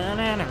 Oh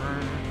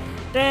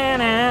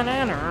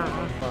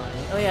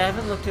yeah, I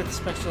haven't looked at the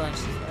special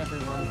access for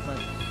everyone, but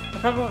I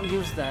probably won't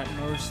use that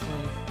mostly.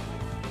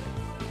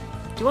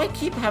 Do I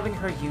keep having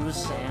her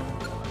use Zan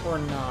or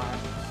not?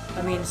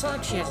 I mean, it's not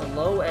like she has a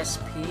low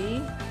SP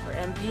or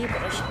MP,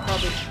 but I should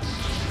probably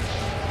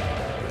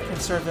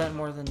conserve that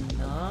more than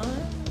not.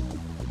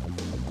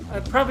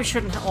 I probably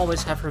shouldn't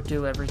always have her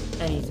do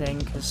anything,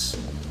 because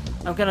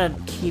I'm gonna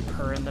keep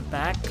her in the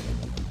back,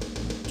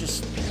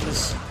 just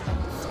because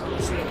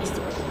obviously it is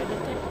the recommended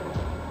thing.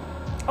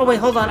 Oh wait,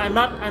 hold on, I'm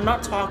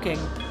not talking.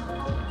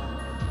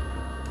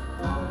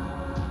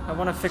 I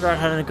want to figure out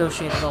how to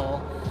negotiate it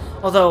all.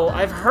 Although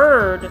I've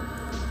heard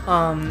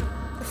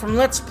from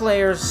Let's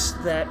Players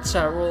that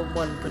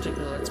one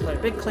particular Let's Player,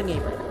 Big Clingy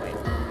by the way,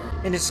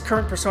 in his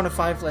current Persona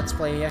 5 Let's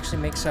Play, he actually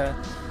makes a.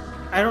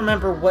 I don't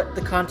remember what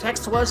the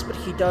context was, but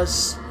he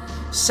does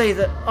say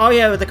that, oh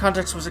yeah, the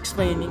context was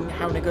explaining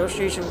how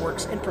negotiation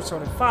works in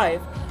Persona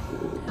 5,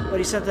 but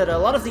he said that a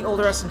lot of the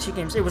older S&T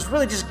games, it was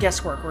really just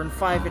guesswork, where in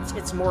 5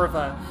 it's more of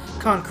a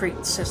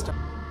concrete system.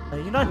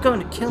 You're not going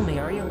to kill me,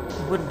 are you?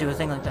 You wouldn't do a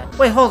thing like that.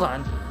 Wait, hold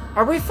on.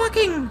 Are we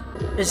fucking...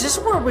 Is this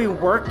where we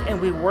work and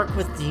we work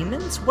with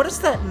demons? What does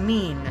that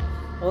mean?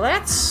 Well,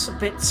 that's a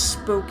bit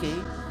spooky,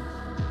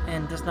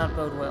 and does not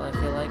bode well, I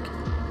feel like.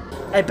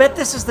 I bet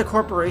this is the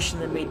corporation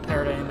that made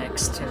Paradigm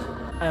X 2.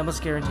 I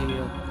almost guarantee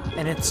you.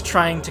 And it's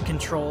trying to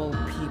control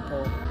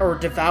people, or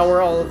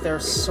devour all of their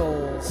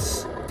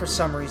souls for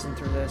some reason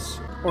through this.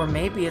 Or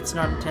maybe it's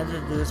not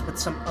intended to do this, but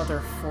some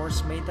other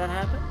force made that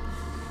happen?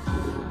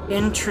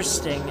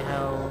 Interesting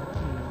how...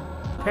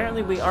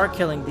 Apparently we are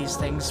killing these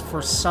things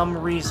for some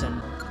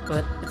reason.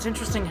 But it's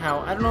interesting how...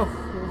 I don't know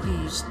who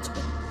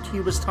he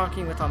was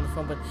talking with on the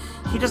phone, but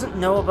he doesn't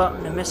know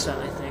about Nemissa,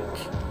 I think.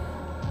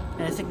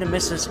 And I think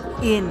Nemissa's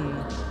in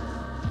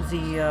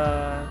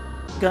the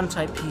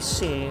gun-type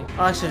PC.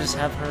 I should just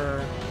have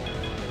her...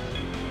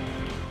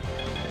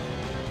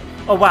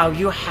 Oh wow,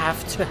 you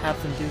have to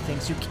have them do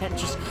things. You can't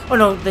just... Oh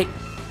no, they...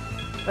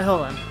 Wait,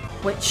 hold on.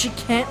 Wait, she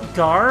can't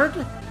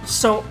guard?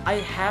 So I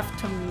have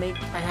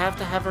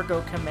to have her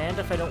go command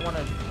if I don't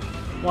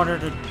want her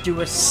to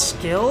do a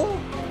skill?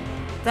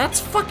 That's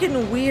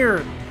fucking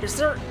weird. Is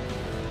there...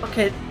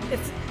 Okay,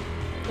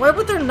 why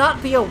would there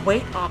not be a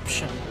wait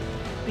option?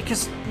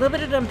 Because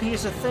limited MP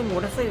is a thing.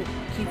 What if they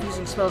keep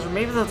using spells? Or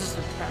maybe they'll just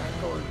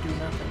attack or do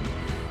nothing.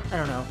 I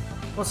don't know.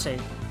 We'll see.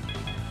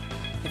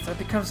 If that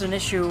becomes an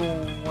issue,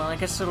 well, I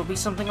guess it'll be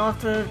something I'll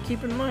have to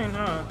keep in mind,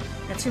 huh?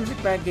 That seems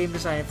like bad game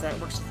design if that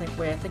works the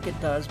way I think it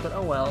does, but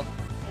oh well.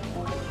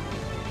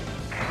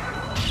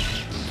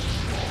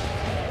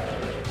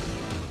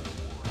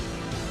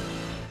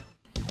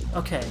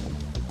 Okay.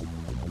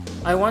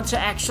 I want to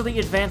actually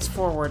advance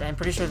forward. I'm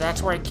pretty sure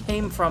that's where I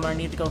came from. I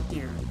need to go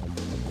here.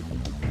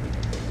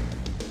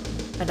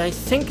 And I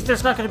think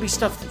there's not going to be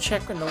stuff to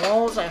check in the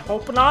walls. I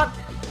hope not.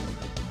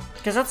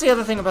 Because that's the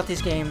other thing about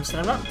these games that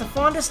I'm not the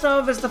fondest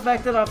of, is the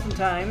fact that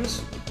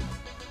oftentimes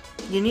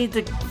you need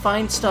to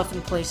find stuff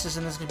in places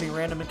and there's going to be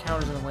random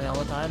encounters in the way all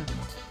the time.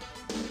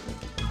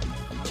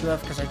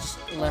 2F because I just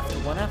left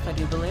 1F, I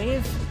do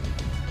believe.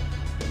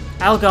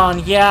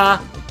 Algon, yeah.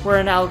 We're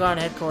in Algon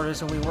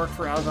headquarters and we work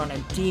for Algon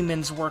and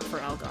demons work for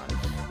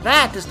Algon.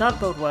 That does not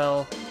bode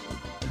well.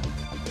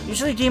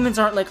 Usually demons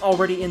aren't like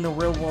already in the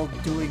real world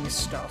doing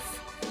stuff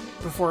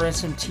before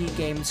S&T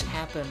games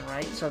happen,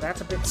 right? So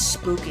that's a bit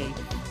spooky.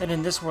 And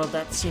in this world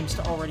that seems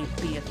to already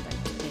be the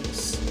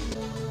case.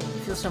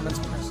 Feel someone's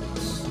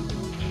presence.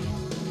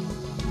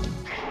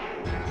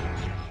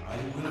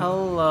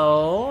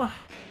 Hello?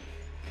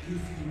 If you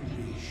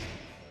wish,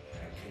 I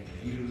can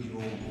heal your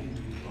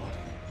wounded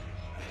body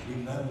and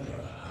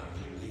remember how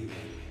you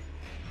live.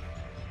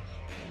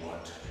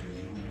 What do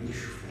you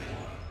wish for?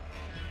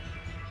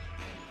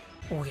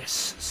 Oh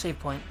yes, save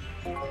point.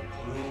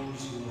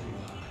 Close your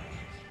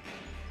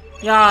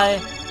eyes. Yai!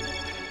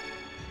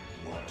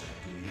 What do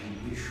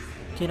you wish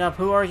for? Kinop,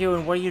 who are you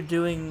and what are you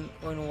doing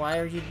and why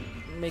are you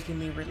making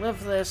me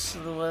relive this?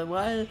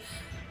 What?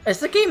 Is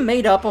the game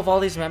made up of all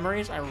these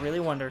memories? I really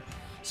wonder.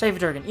 Save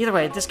Dergon. Either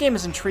way, this game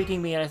is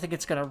intriguing me and I think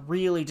it's gonna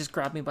really just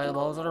grab me by the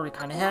balls. It already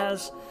kinda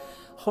has.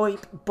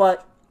 Hoip,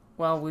 but,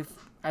 well,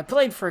 I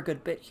played for a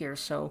good bit here,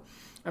 so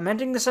I'm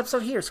ending this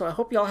episode here, so I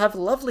hope y'all have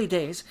lovely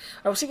days.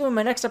 I will see you in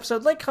my next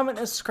episode. Like, comment,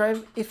 and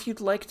subscribe if you'd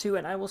like to,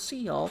 and I will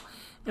see y'all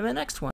in my next one.